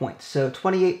 5 more points. So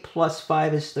 28 plus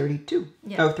 5 is 32.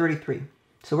 Yeah. Oh, 33.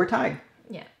 So we're tied.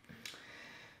 Yeah.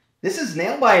 This is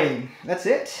nail biting. That's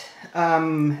it.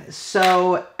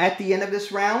 So at the end of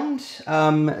this round,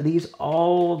 these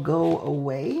all go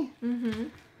away. Mm-hmm.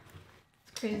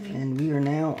 It's crazy. And we are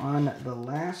now on the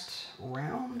last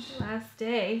round. Last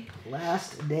day.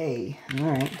 Last day.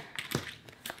 All right.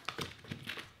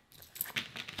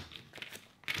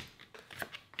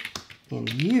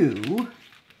 And you...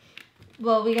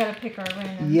 Well, we gotta pick our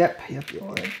random. Yep.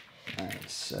 board. All right,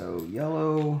 so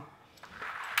yellow...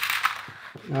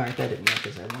 All right, that didn't work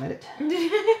as I wanted it.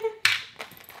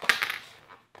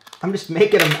 I'm just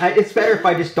making them... It's better if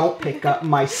I just don't pick up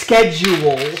my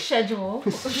schedule. Schedule.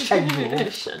 Schedule.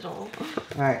 All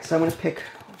right, so I'm going to pick...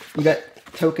 You got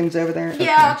tokens over there? Yeah,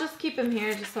 Okay. I'll just keep them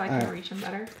here just so I can reach them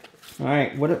better. All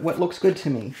right, what looks good to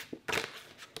me?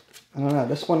 I don't know.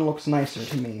 This one looks nicer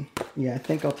to me. Yeah, I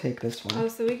think I'll take this one. Oh,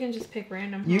 so we can just pick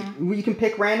random, You huh? you can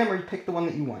pick random or you pick the one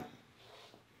that you want.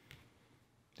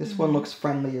 This one looks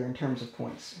friendlier in terms of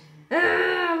points.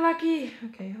 Ah, lucky.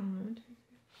 Okay, hold on.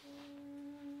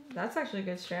 That's actually a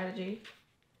good strategy.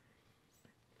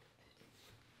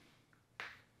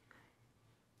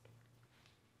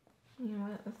 You know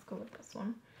what? Let's go with this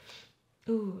one.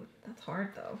 Ooh, that's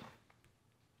hard though.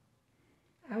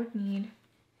 I would need...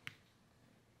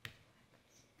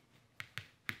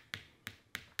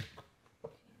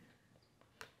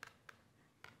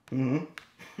 Mm-hmm.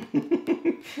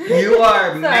 You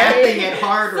are mapping it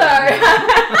hard right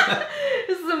now.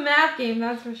 This is a math game,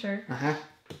 that's for sure. Uh-huh.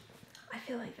 I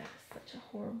feel like that is such a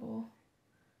horrible...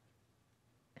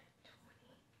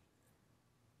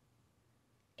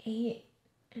 8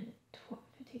 and 12,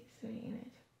 15,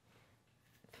 16,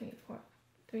 3, 4,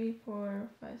 3, 4,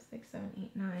 5, 6, 7,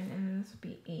 8, 9, and then this would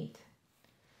be 8,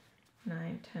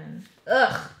 9, 10.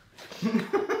 Ugh!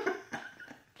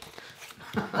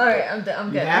 Alright, I'm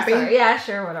good. You happy? Sorry. Yeah,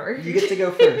 sure, whatever. You get to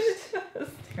go first.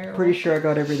 That's terrible. Pretty sure I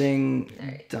got everything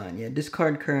Right. done. Yeah,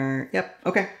 discard card. Yep,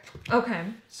 okay. Okay.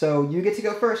 So you get to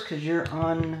go first because you're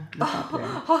on the top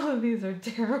there. All of these are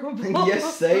terrible.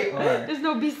 Yes, they are. There's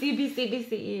no BC, BC,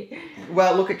 BCE.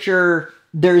 Well, look at your...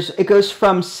 It goes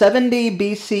from 70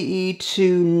 BCE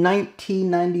to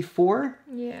 1994.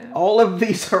 Yeah. All of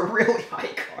these are really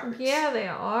high cards. Yeah, they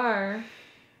are.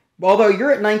 Although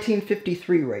you're at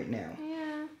 1953 right now.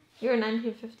 Yeah. You're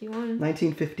 1951.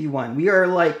 1951. We are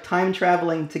like time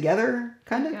traveling together,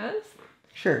 kind of? Guys?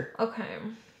 Sure. Okay.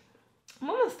 I'm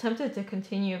almost tempted to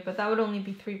continue, but that would only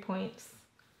be 3 points.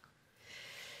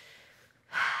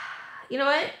 You know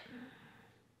what?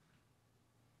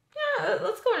 Yeah,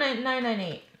 let's go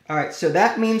 998. All right, so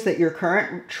that means that your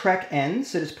current trek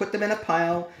ends. So just put them in a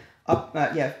pile, up,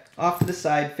 off to the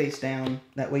side, face down.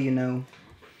 That way you know.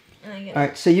 And I get All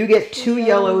right, so you get 2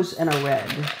 yellows and a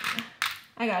red.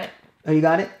 I got it. Oh, you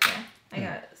got it? Yeah, I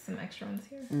got some extra ones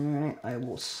here. All right, I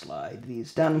will slide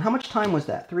these down. And how much time was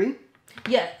that? 3?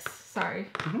 Yes, sorry.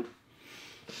 Mm-hmm.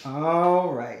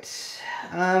 All right.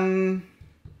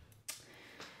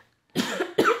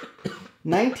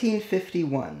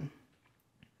 1951.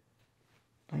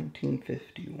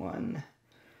 1951.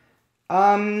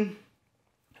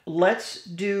 Let's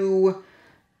do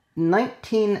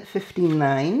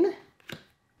 1959.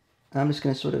 I'm just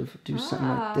going to sort of do something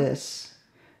like this.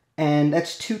 And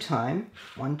that's 2 time.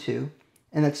 1, 2.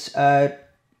 And that's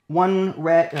 1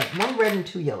 red and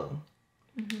 2 yellow.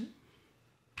 Mm-hmm.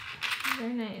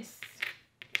 Very nice.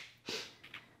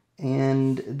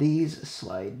 And these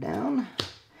slide down.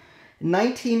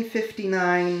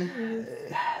 1959.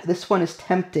 This one is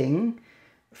tempting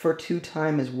for 2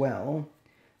 time as well.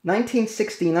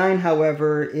 1969,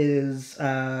 however, is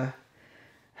that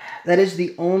is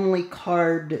the only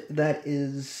card that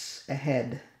is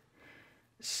ahead.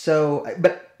 So,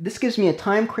 but this gives me a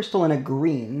time crystal and a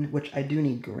green, which I do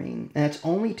need green, and it's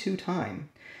only 2 time.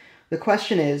 The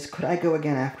question is, could I go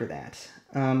again after that?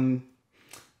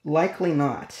 Likely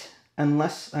not,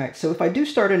 unless... All right, so if I do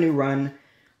start a new run,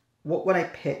 what would I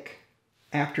pick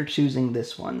after choosing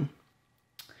this one?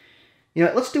 You know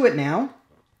what, let's do it now.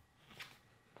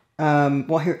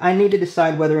 Well, here, I need to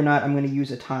decide whether or not I'm going to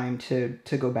use a time to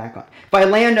go back on. If I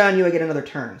land on you, I get another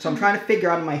turn. So I'm trying to figure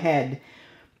out in my head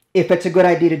if it's a good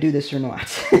idea to do this or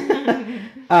not.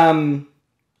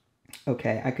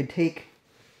 Okay, I could take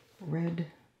red,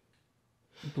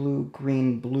 blue,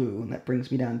 green, blue. And that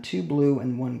brings me down 2 blue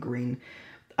and 1 green.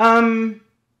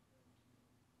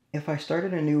 If I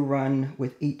started a new run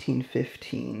with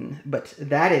 1815, but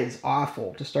that is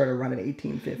awful to start a run at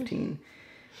 1815.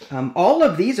 All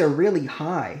of these are really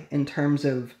high in terms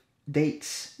of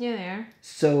dates. Yeah, they are.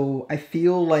 So I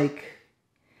feel like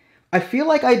I do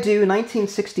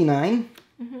 1969,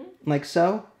 like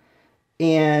so,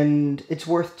 and it's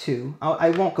worth 2.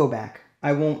 I won't go back.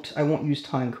 I won't use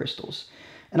time crystals.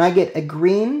 And I get a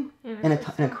green and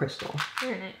a crystal.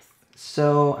 Very nice.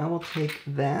 So I will take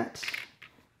that.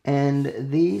 And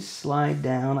these slide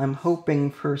down. I'm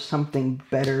hoping for something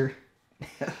better.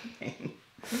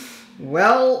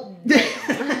 Well,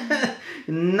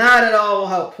 not at all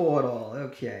helpful at all.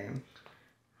 Okay.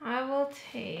 I will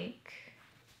take...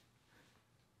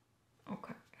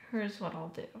 Okay, here's what I'll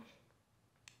do.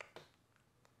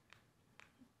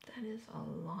 That is a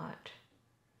lot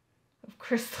of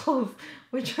crystals,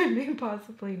 which I may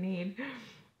possibly need.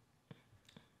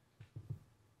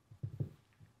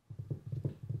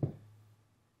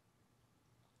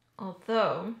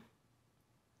 Although...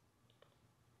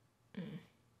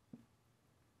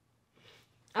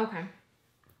 Okay.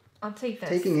 I'll take this.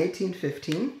 Taking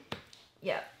 1815.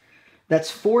 Yeah.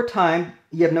 That's 4 times.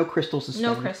 You have no crystals to spend.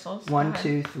 No crystals. 1,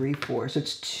 2, 3, 4. So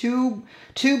it's two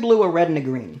blue, a red, and a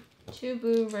green. 2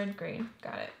 blue, red, green.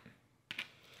 Got it.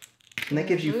 And that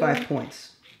gives you 5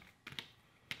 points.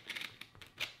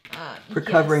 For yes.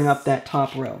 covering up that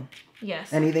top row.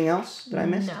 Yes. Anything else that I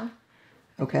missed? No.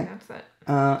 Okay. That's it.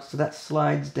 So that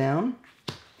slides down.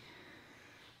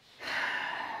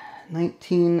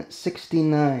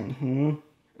 1969.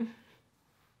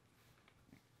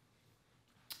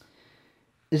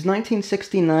 Is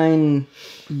 1969...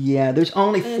 Yeah, there's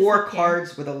only 4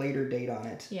 cards with a later date on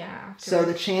it. Yeah. So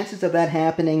the chances of that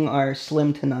happening are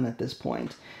slim to none at this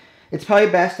point. It's probably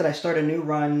best that I start a new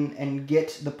run and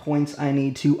get the points I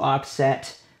need to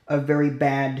offset a very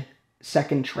bad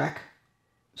second Trek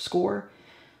score.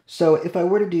 So if I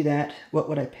were to do that, what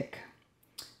would I pick?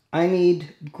 I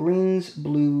need greens,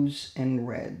 blues, and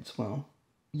reds. Well,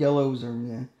 yellows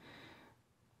are...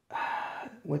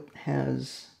 what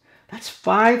has... That's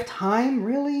 5 time,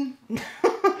 really?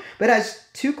 But it has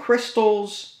 2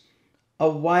 crystals, a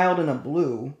wild, and a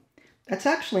blue. That's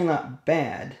actually not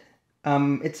bad.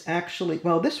 It's actually...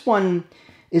 Well, this one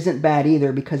isn't bad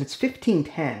either because it's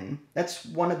 1510. That's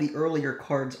one of the earlier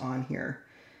cards on here.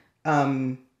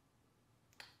 But...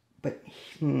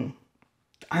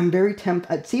 I'm very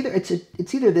tempted.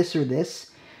 It's either this or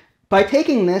this. By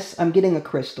taking this, I'm getting a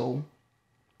crystal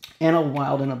and a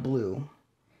wild and a blue.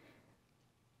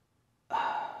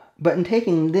 But in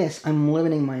taking this, I'm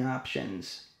limiting my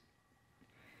options.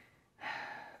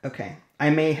 Okay,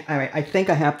 I think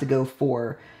I have to go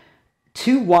for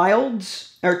 2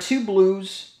 wilds or 2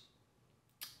 blues,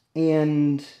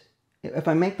 and if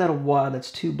I make that a wild,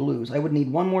 that's 2 blues. I would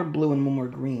need 1 more blue and 1 more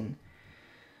green.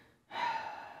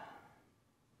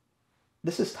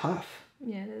 This is tough.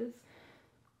 Yeah, it is.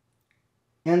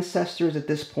 Ancestors at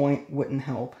this point wouldn't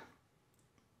help.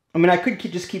 I mean, I could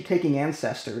just keep taking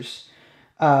ancestors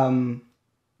to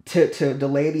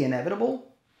delay the inevitable.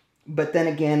 But then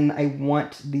again, I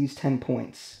want these 10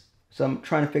 points. So I'm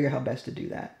trying to figure out how best to do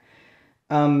that.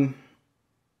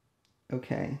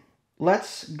 Okay.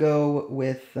 Let's go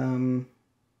with...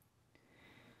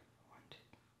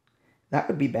 that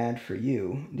would be bad for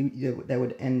you. That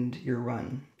would end your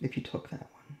run if you took that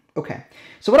one. Okay.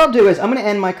 So what I'll do is I'm going to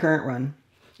end my current run,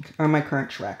 or my current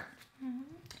Trek.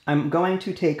 I'm going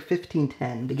to take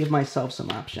 1510 to give myself some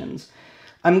options.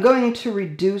 I'm going to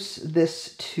reduce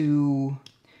this to...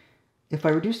 If I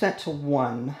reduce that to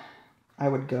 1, I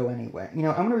would go anyway. You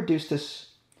know, I'm going to reduce this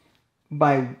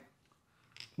by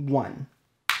 1.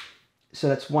 So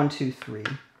that's 1, 2, 3.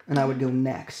 And I would go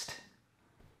next.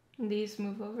 These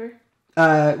move over?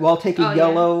 Well, I'll take a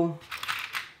yellow,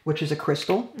 which is a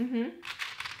crystal.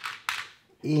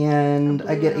 And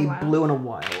I get a blue and a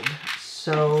wild.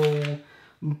 So,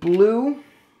 blue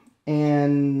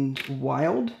and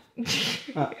wild.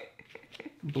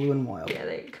 Blue and wild. Yeah,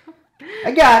 there you go.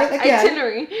 I got it.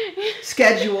 Itinerary.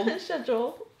 Schedule.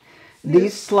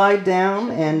 These slide down,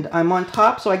 and I'm on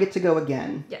top, so I get to go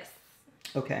again. Yes.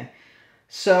 Okay.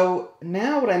 So,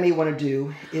 now what I may want to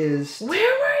do is... Where were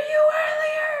you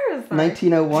earlier? Sorry.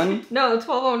 1901? No,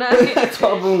 1209.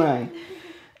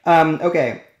 1209.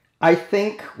 Okay. I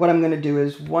think what I'm going to do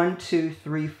is 1, 2,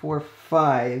 3, 4,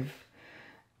 5.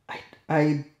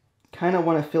 I kind of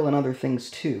want to fill in other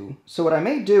things too. So what I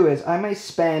may do is I may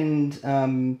spend,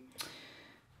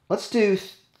 let's do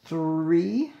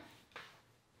 3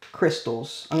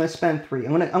 crystals. I'm going to spend 3.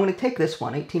 I'm going to take this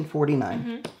one,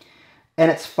 1849.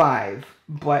 And it's 5.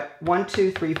 But 1,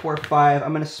 2, 3, 4, 5.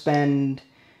 I'm going to spend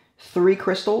 3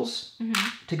 crystals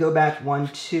to go back 1,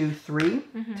 2, 3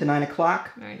 to 9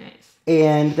 o'clock. Very nice.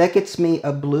 And that gets me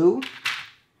a blue,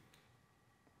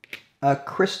 a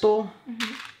crystal,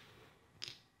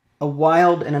 a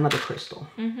wild, and another crystal.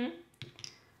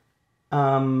 So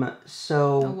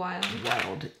a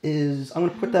wild is... I'm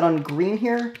going to put that on green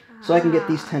here so I can get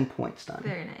these 10 points done.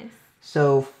 Very nice.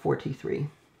 So 43.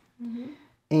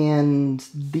 And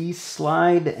these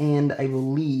slide, and I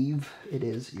believe it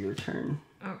is your turn.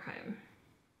 Okay.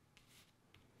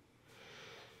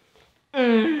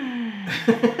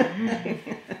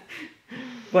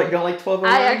 What, you don't like 12?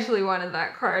 I actually wanted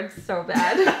that card so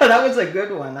bad. That was a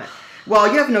good one.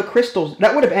 Well, you have no crystals.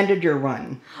 That would have ended your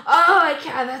run. Oh, I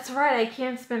can't. That's right. I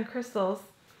can't spend crystals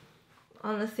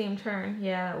on the same turn.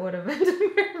 Yeah, it would have ended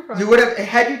my run. You would have,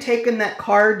 had you taken that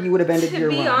card, you would have ended your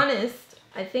run. To be honest,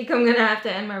 I think I'm going to have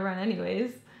to end my run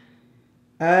anyways.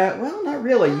 Well, not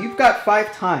really. You've got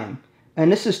 5 time.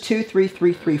 And this is 2, 3,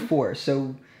 3, 3, 4.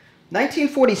 So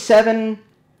 1947,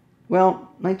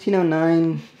 well,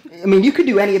 1909. I mean, you could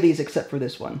do any of these except for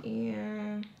this one.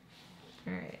 Yeah.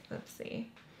 All right, let's see.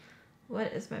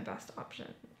 What is my best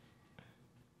option?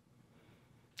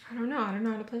 I don't know. I don't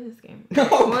know how to play this game. No,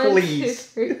 1,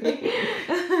 please. 2,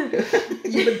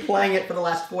 3. You've been playing it for the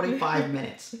last 45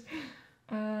 minutes.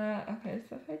 Okay,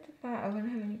 so if I did that, I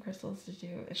wouldn't have any crystals to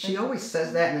do. She always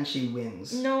says that and then she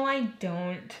wins. No, I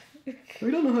don't. We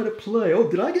don't know how to play. Oh,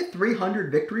 did I get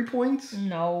 300 victory points?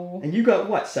 No. And you got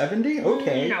what, 70?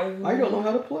 Okay. No. I don't know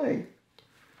how to play.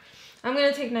 I'm going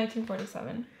to take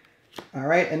 1947. All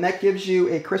right, and that gives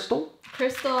you a crystal?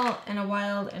 Crystal and a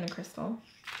wild and a crystal.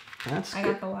 That's I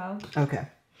good. got the wild. Okay.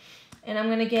 And I'm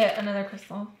going to get another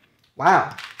crystal.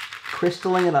 Wow.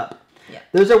 Crystalling it up. Yeah.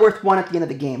 Those are worth 1 at the end of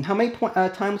the game. How many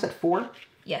times was that? 4?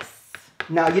 Yes.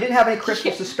 Now, you didn't have any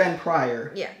crystals to spend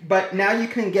prior. Yeah. But now you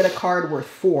can get a card worth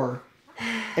 4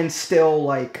 and still,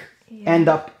 like, end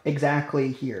up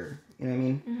exactly here. You know what I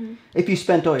mean? Mm-hmm. If you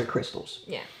spent all your crystals.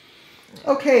 Yeah.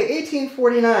 Okay,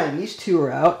 1849. These 2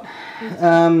 are out.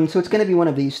 So it's going to be one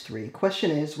of these 3.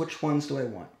 Question is, which ones do I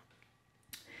want?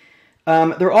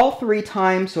 They're all 3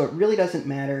 times, so it really doesn't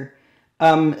matter.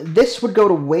 This would go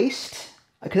to waste,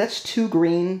 because that's 2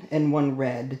 green and 1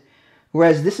 red.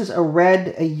 Whereas this is a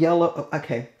red, a yellow... Oh,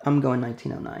 okay, I'm going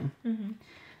 1909.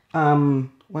 Mm-hmm.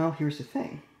 Well, here's the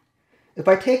thing. If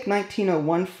I take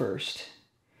 1901 first,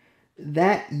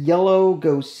 that yellow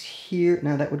goes here.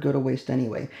 No, that would go to waste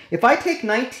anyway. If I take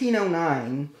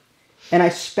 1909 and I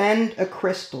spend a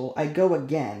crystal, I go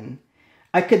again.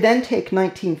 I could then take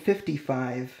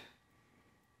 1955.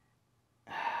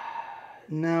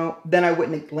 No, then I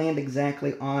wouldn't land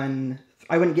exactly on...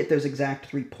 I wouldn't get those exact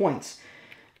 3 points.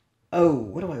 Oh,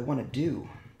 what do I want to do?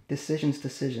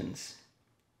 Decisions.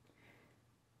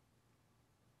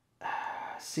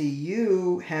 See,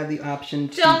 you have the option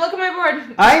to... Don't look at my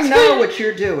board. I know what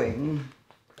you're doing.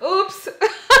 Oops.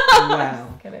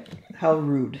 Wow. How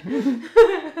rude.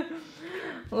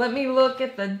 Let me look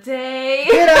at the day.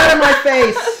 Get out of my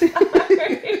face.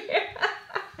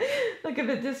 Look at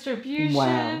the distribution.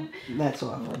 Wow. That's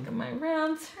awful. Look at my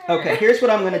rounds. Okay, here's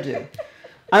what I'm going to do.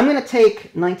 I'm going to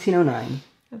take 1909.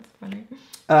 That's funny.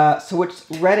 So it's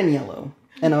red and yellow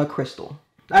and a crystal.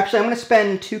 Actually, I'm going to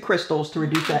spend 2 crystals to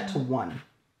reduce that to 1.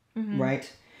 Mm-hmm. Right?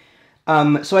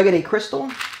 So I get a crystal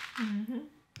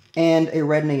and a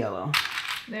red and a yellow.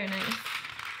 Very nice.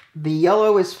 The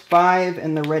yellow is 5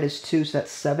 and the red is 2, so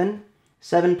that's 7.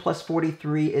 7 plus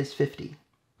 43 is 50.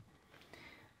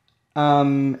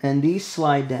 And these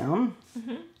slide down.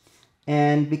 Mm-hmm.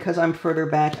 And because I'm further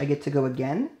back, I get to go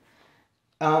again.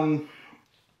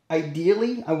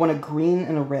 Ideally, I want a green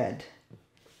and a red.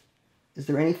 Is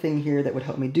there anything here that would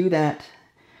help me do that?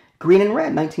 Green and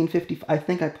red, 1950. I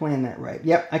think I planned that right.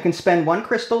 Yep, I can spend 1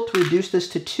 crystal to reduce this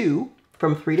to 2,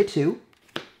 from 3 to 2.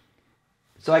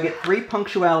 So I get 3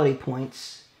 punctuality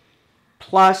points,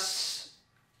 plus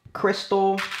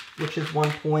crystal, which is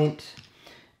 1 point,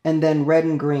 and then red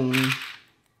and green.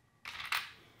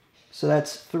 So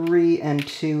that's 3 and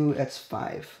 2, that's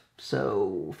 5.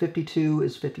 So 52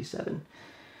 is 57.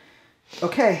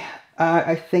 Okay,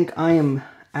 I think I am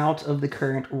out of the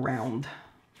current round.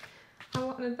 I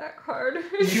wanted that card.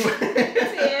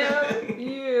 Damn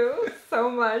you so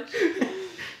much.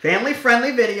 Family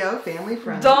friendly video, family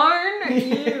friendly. Darn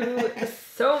you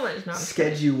so much. No,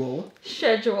 Schedule.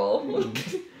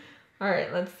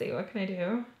 Alright, let's see. What can I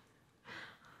do?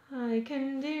 I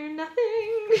can do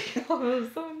nothing.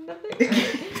 Also nothing.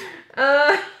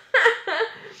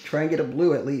 Try and get a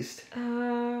blue at least.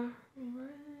 Red.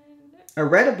 A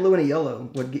red, a blue, and a yellow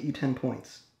would get you 10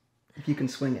 points. If you can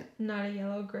swing it. Not a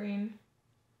yellow, green.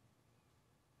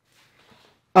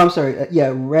 Oh, I'm sorry.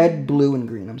 Yeah, red, blue, and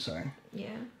green. I'm sorry.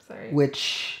 Yeah, sorry.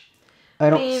 Which I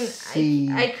don't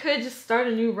see. I could just start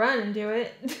a new run and do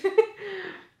it.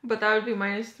 But that would be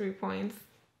minus 3 points.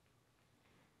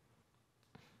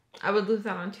 I would lose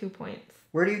out on 2 points.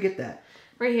 Where do you get that?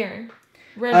 Right here.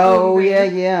 Red, oh, blue,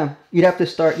 yeah. You'd have to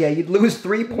start. Yeah, you'd lose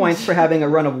 3 points for having a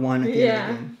run of 1 at the end of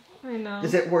the game. I I know.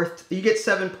 Is it worth... You get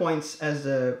 7 points as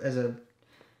a...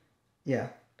 Yeah.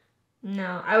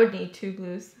 No, I would need 2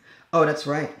 blues. Oh, that's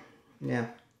right. Yeah.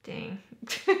 Dang.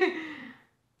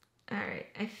 Alright,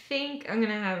 I think I'm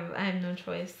gonna have... I have no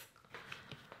choice.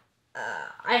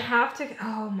 I have to...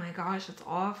 Oh my gosh, it's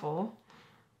awful.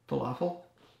 Falafel?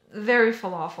 Very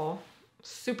falafel.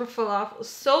 Super falafel.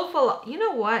 So falafel. You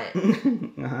know what?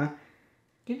 Uh-huh.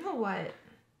 You know what?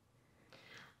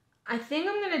 I think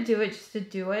I'm gonna do it just to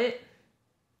do it.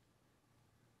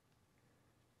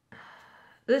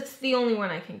 That's the only one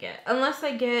I can get. Unless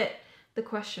I get the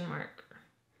question mark.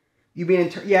 You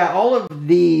mean... Yeah, all of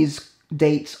these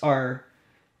dates are...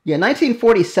 Yeah,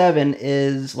 1947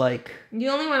 is like... The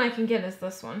only one I can get is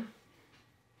this one.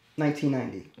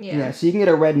 1990. Yeah. So you can get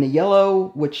a red and a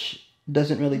yellow, which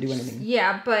doesn't really do anything.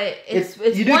 Yeah, but it's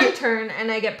one turn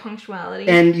and I get punctuality.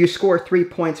 And you score 3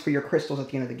 points for your crystals at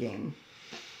the end of the game.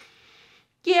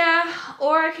 Yeah,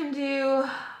 or I can do...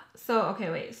 So, okay,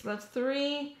 wait. So that's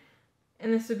 3,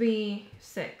 and this would be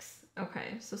 6.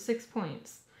 Okay, so 6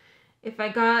 points. If I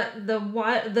got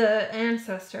the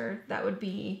ancestor, that would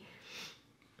be...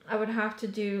 I would have to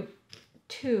do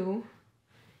 2.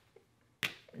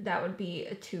 That would be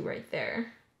a 2 right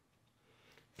there.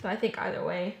 So I think either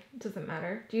way, it doesn't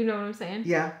matter. Do you know what I'm saying?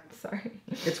 Yeah. Sorry.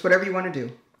 It's whatever you want to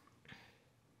do.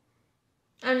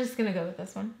 I'm just going to go with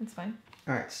this one. It's fine.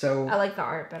 All right, so... I like the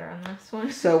art better on this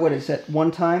one. So what is it?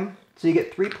 1 time? So you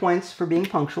get 3 points for being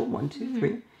punctual. 1, 2,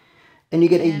 3. And you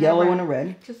get a yellow and a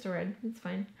red. Just a red. It's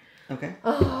fine. Okay.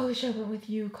 Oh, I wish I went with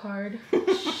you card.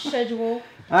 Schedule.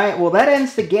 All right, well, that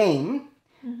ends the game.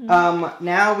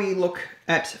 Now we look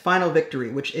at final victory,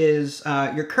 which is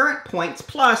your current points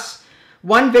plus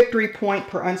 1 victory point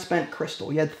per unspent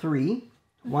crystal. You had 3.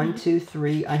 1, 2,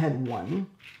 3. I had 1.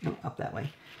 No, up that way.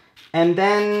 And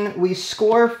then we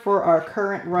score for our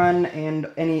current run and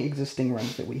any existing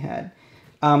runs that we had.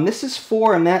 This is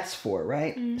 4 and that's 4,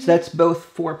 right? So that's both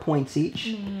 4 points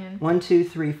each. Man. 1, 2,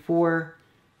 3, 4.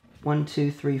 1,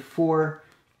 2, 3, 4.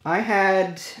 I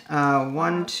had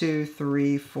 1, 2,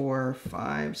 3, 4,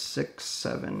 5, 6,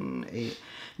 7, 8,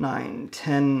 9,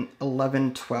 10,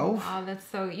 11, 12. Wow, that's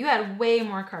so... You had way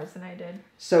more cards than I did.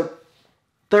 So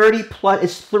 30 plus...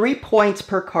 It's 3 points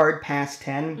per card past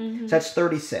 10. So that's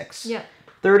 36. Yep.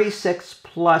 36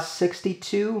 plus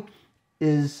 62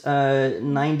 is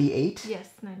 98. Yes,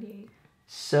 98.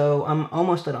 So I'm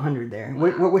almost at 100 there.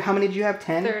 Wow. How many did you have?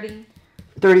 10? 30.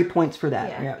 30 points for that.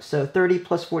 Yeah. Yeah. So 30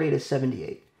 plus 48 is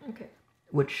 78. Okay.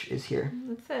 Which is here.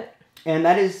 That's it. And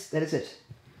that is it.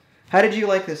 How did you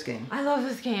like this game? I love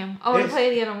this game. I want to play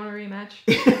it again. I want to rematch.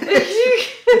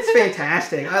 It's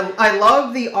fantastic. I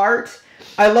love the art.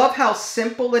 I love how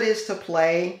simple it is to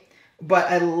play.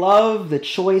 But I love the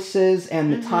choices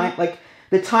and the time. Like,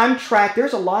 the time track,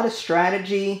 there's a lot of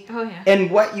strategy. Oh, yeah.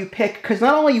 And what you pick. Because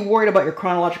not only are you worried about your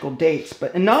chronological dates,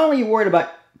 but not only are you worried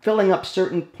about filling up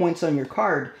certain points on your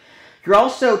card, you're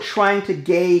also trying to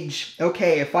gauge,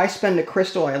 okay, if I spend a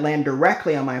crystal, I land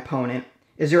directly on my opponent.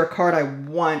 Is there a card I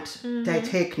want to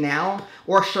take now?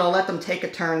 Or should I let them take a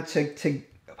turn to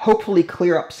hopefully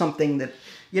clear up something that,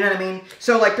 you know what I mean?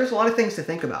 So, like, there's a lot of things to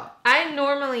think about. I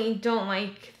normally don't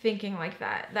like thinking like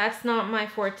that. That's not my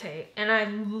forte. And I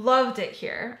loved it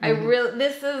here.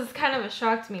 This is kind of a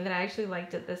shock to me that I actually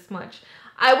liked it this much.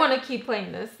 I want to keep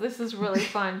playing this. This is really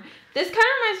fun. This kind of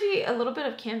reminds me a little bit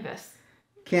of Canvas.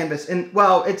 Canvas. And,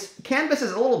 well, Canvas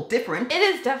is a little different. It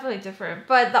is definitely different.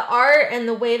 But the art and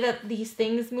the way that these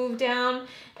things move down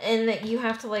and that you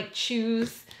have to, like,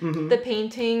 choose the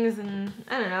paintings and,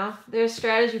 I don't know, there's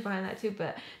strategy behind that, too.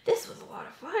 But this was a lot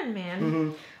of fun,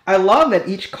 man. I love that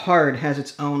each card has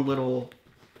its own little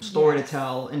story to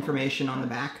tell, information on the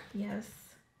back. Yes.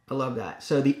 I love that.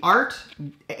 So the art,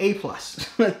 A+.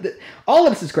 All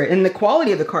of this is great. And the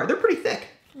quality of the card, they're pretty thick.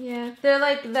 Yeah, they're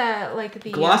like the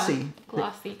glossy.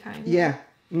 Glossy kind. Yeah.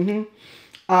 And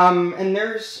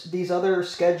there's these other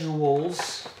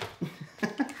schedules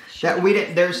that we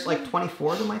didn't. There's like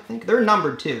 24 of them, I think. They're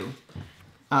numbered too.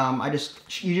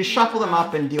 You just shuffle them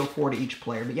up and deal 4 to each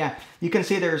player. But yeah, you can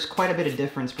see there's quite a bit of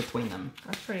difference between them.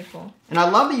 That's pretty cool. And I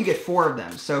love that you get 4 of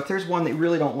them. So if there's one that you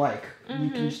really don't like, you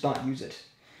can just not use it.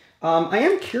 I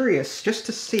am curious just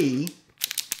to see.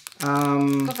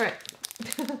 Go for it.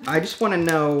 I just want to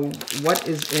know what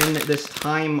is in this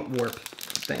time warp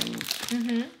thing.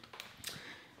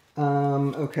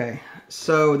 Okay,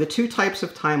 so the 2 types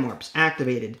of time warps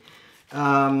activated.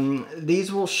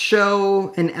 These will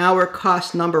show an hour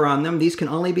cost number on them. These can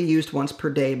only be used once per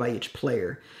day by each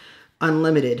player.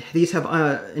 unlimited. These have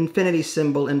infinity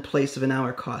symbol in place of an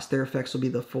hour cost. Their effects will be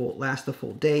last the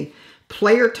full day.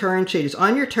 Player turn changes.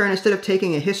 On your turn, instead of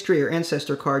taking a history or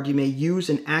ancestor card, you may use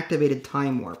an activated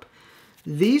time warp.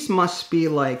 These must be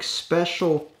like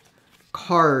special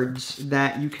cards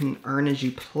that you can earn as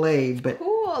you play, but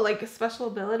cool, like special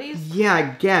abilities. Yeah, I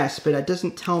guess, but it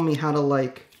doesn't tell me how to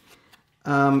like.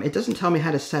 It doesn't tell me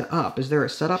how to set up. Is there a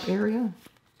setup area?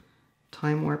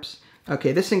 Time warps.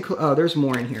 Okay, this includes. Oh, there's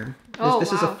more in here.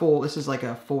 This is a full. This is like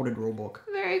a folded rulebook.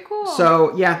 Very cool.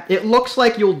 So yeah, it looks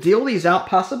like you'll deal these out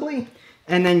possibly,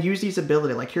 and then use these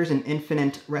ability. Like here's an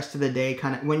infinite rest of the day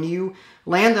kind of. When you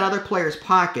land another player's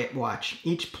pocket watch,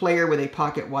 each player with a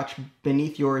pocket watch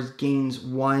beneath yours gains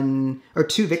 1 or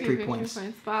 2 victory points.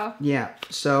 Wow. Yeah.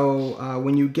 So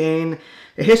when you gain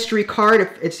a history card,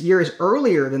 if its year is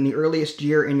earlier than the earliest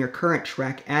year in your current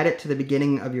track, add it to the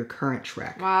beginning of your current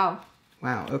track. Wow.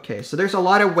 Wow. Okay. So there's a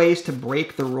lot of ways to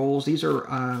break the rules. These are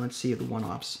let's see the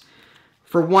one-offs.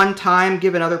 For one time,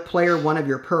 give another player one of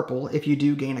your purple if you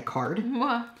do gain a card.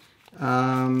 What?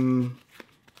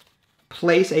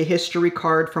 Place a history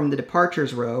card from the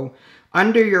departures row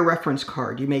under your reference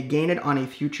card. You may gain it on a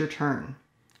future turn.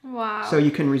 Wow. So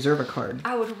you can reserve a card.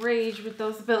 I would rage with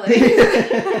those abilities.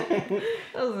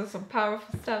 Those are some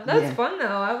powerful stuff. That's fun though.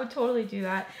 I would totally do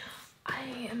that.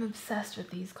 I am obsessed with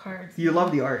these cards. You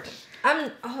love the art.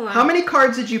 Hold on. How many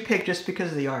cards did you pick just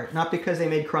because of the art? Not because they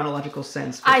made chronological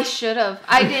sense. I should have.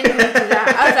 I didn't do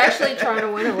that. I was actually trying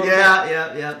to win a little bit.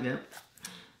 Yeah.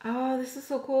 Oh, this is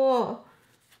so cool.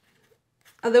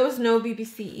 Oh, there was no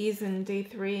BBCEs in day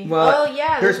 3. Well, oh,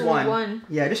 yeah, there's one.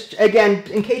 Yeah, just, again,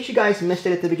 in case you guys missed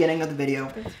it at the beginning of the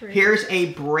video, here's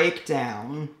a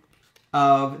breakdown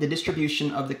of the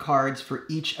distribution of the cards for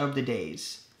each of the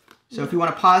days. So if you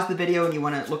want to pause the video and you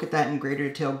want to look at that in greater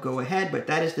detail, go ahead, but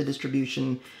that is the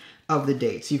distribution of the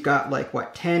dates. You've got like,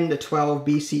 what, 10 to 12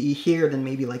 BCE here, then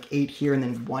maybe like 8 here, and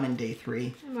then 1 in day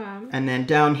 3. Wow. And then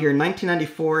down here,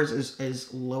 1994 is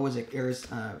as low as it is,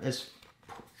 as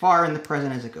far in the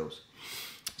present as it goes.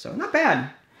 So not bad.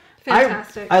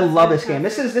 Fantastic. I love this game.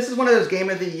 This is one of those Game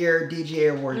of the Year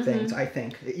DGA award things, I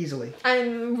think, easily.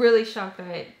 I'm really shocked that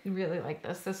I really like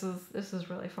this. This is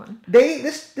really fun.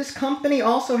 This company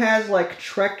also has like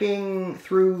trekking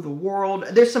through the world.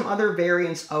 There's some other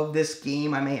variants of this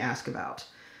game I may ask about.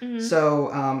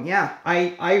 So yeah,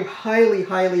 I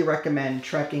highly recommend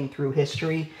Trekking Through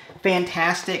History.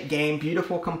 Fantastic game,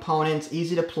 beautiful components,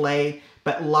 easy to play,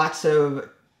 but lots of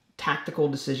tactical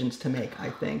decisions to make,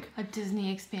 I think. A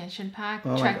Disney expansion pack,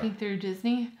 Oh Trekking Through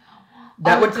Disney.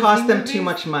 That would cost them movies? too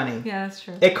much money. Yeah, that's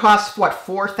true. It costs, what,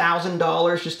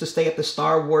 $4,000 just to stay at the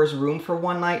Star Wars room for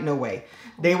one night? No way.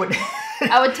 They would...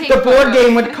 I would take the board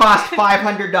game would cost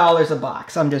 $500 a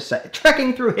box. I'm just saying.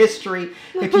 Trekking Through History.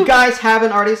 If you guys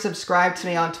haven't already subscribed to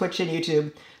me on Twitch and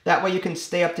YouTube, that way you can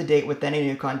stay up to date with any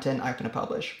new content I'm going to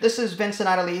publish. This is Vincent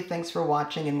Idley. Thanks for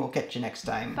watching, and we'll catch you next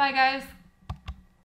time. Bye, guys.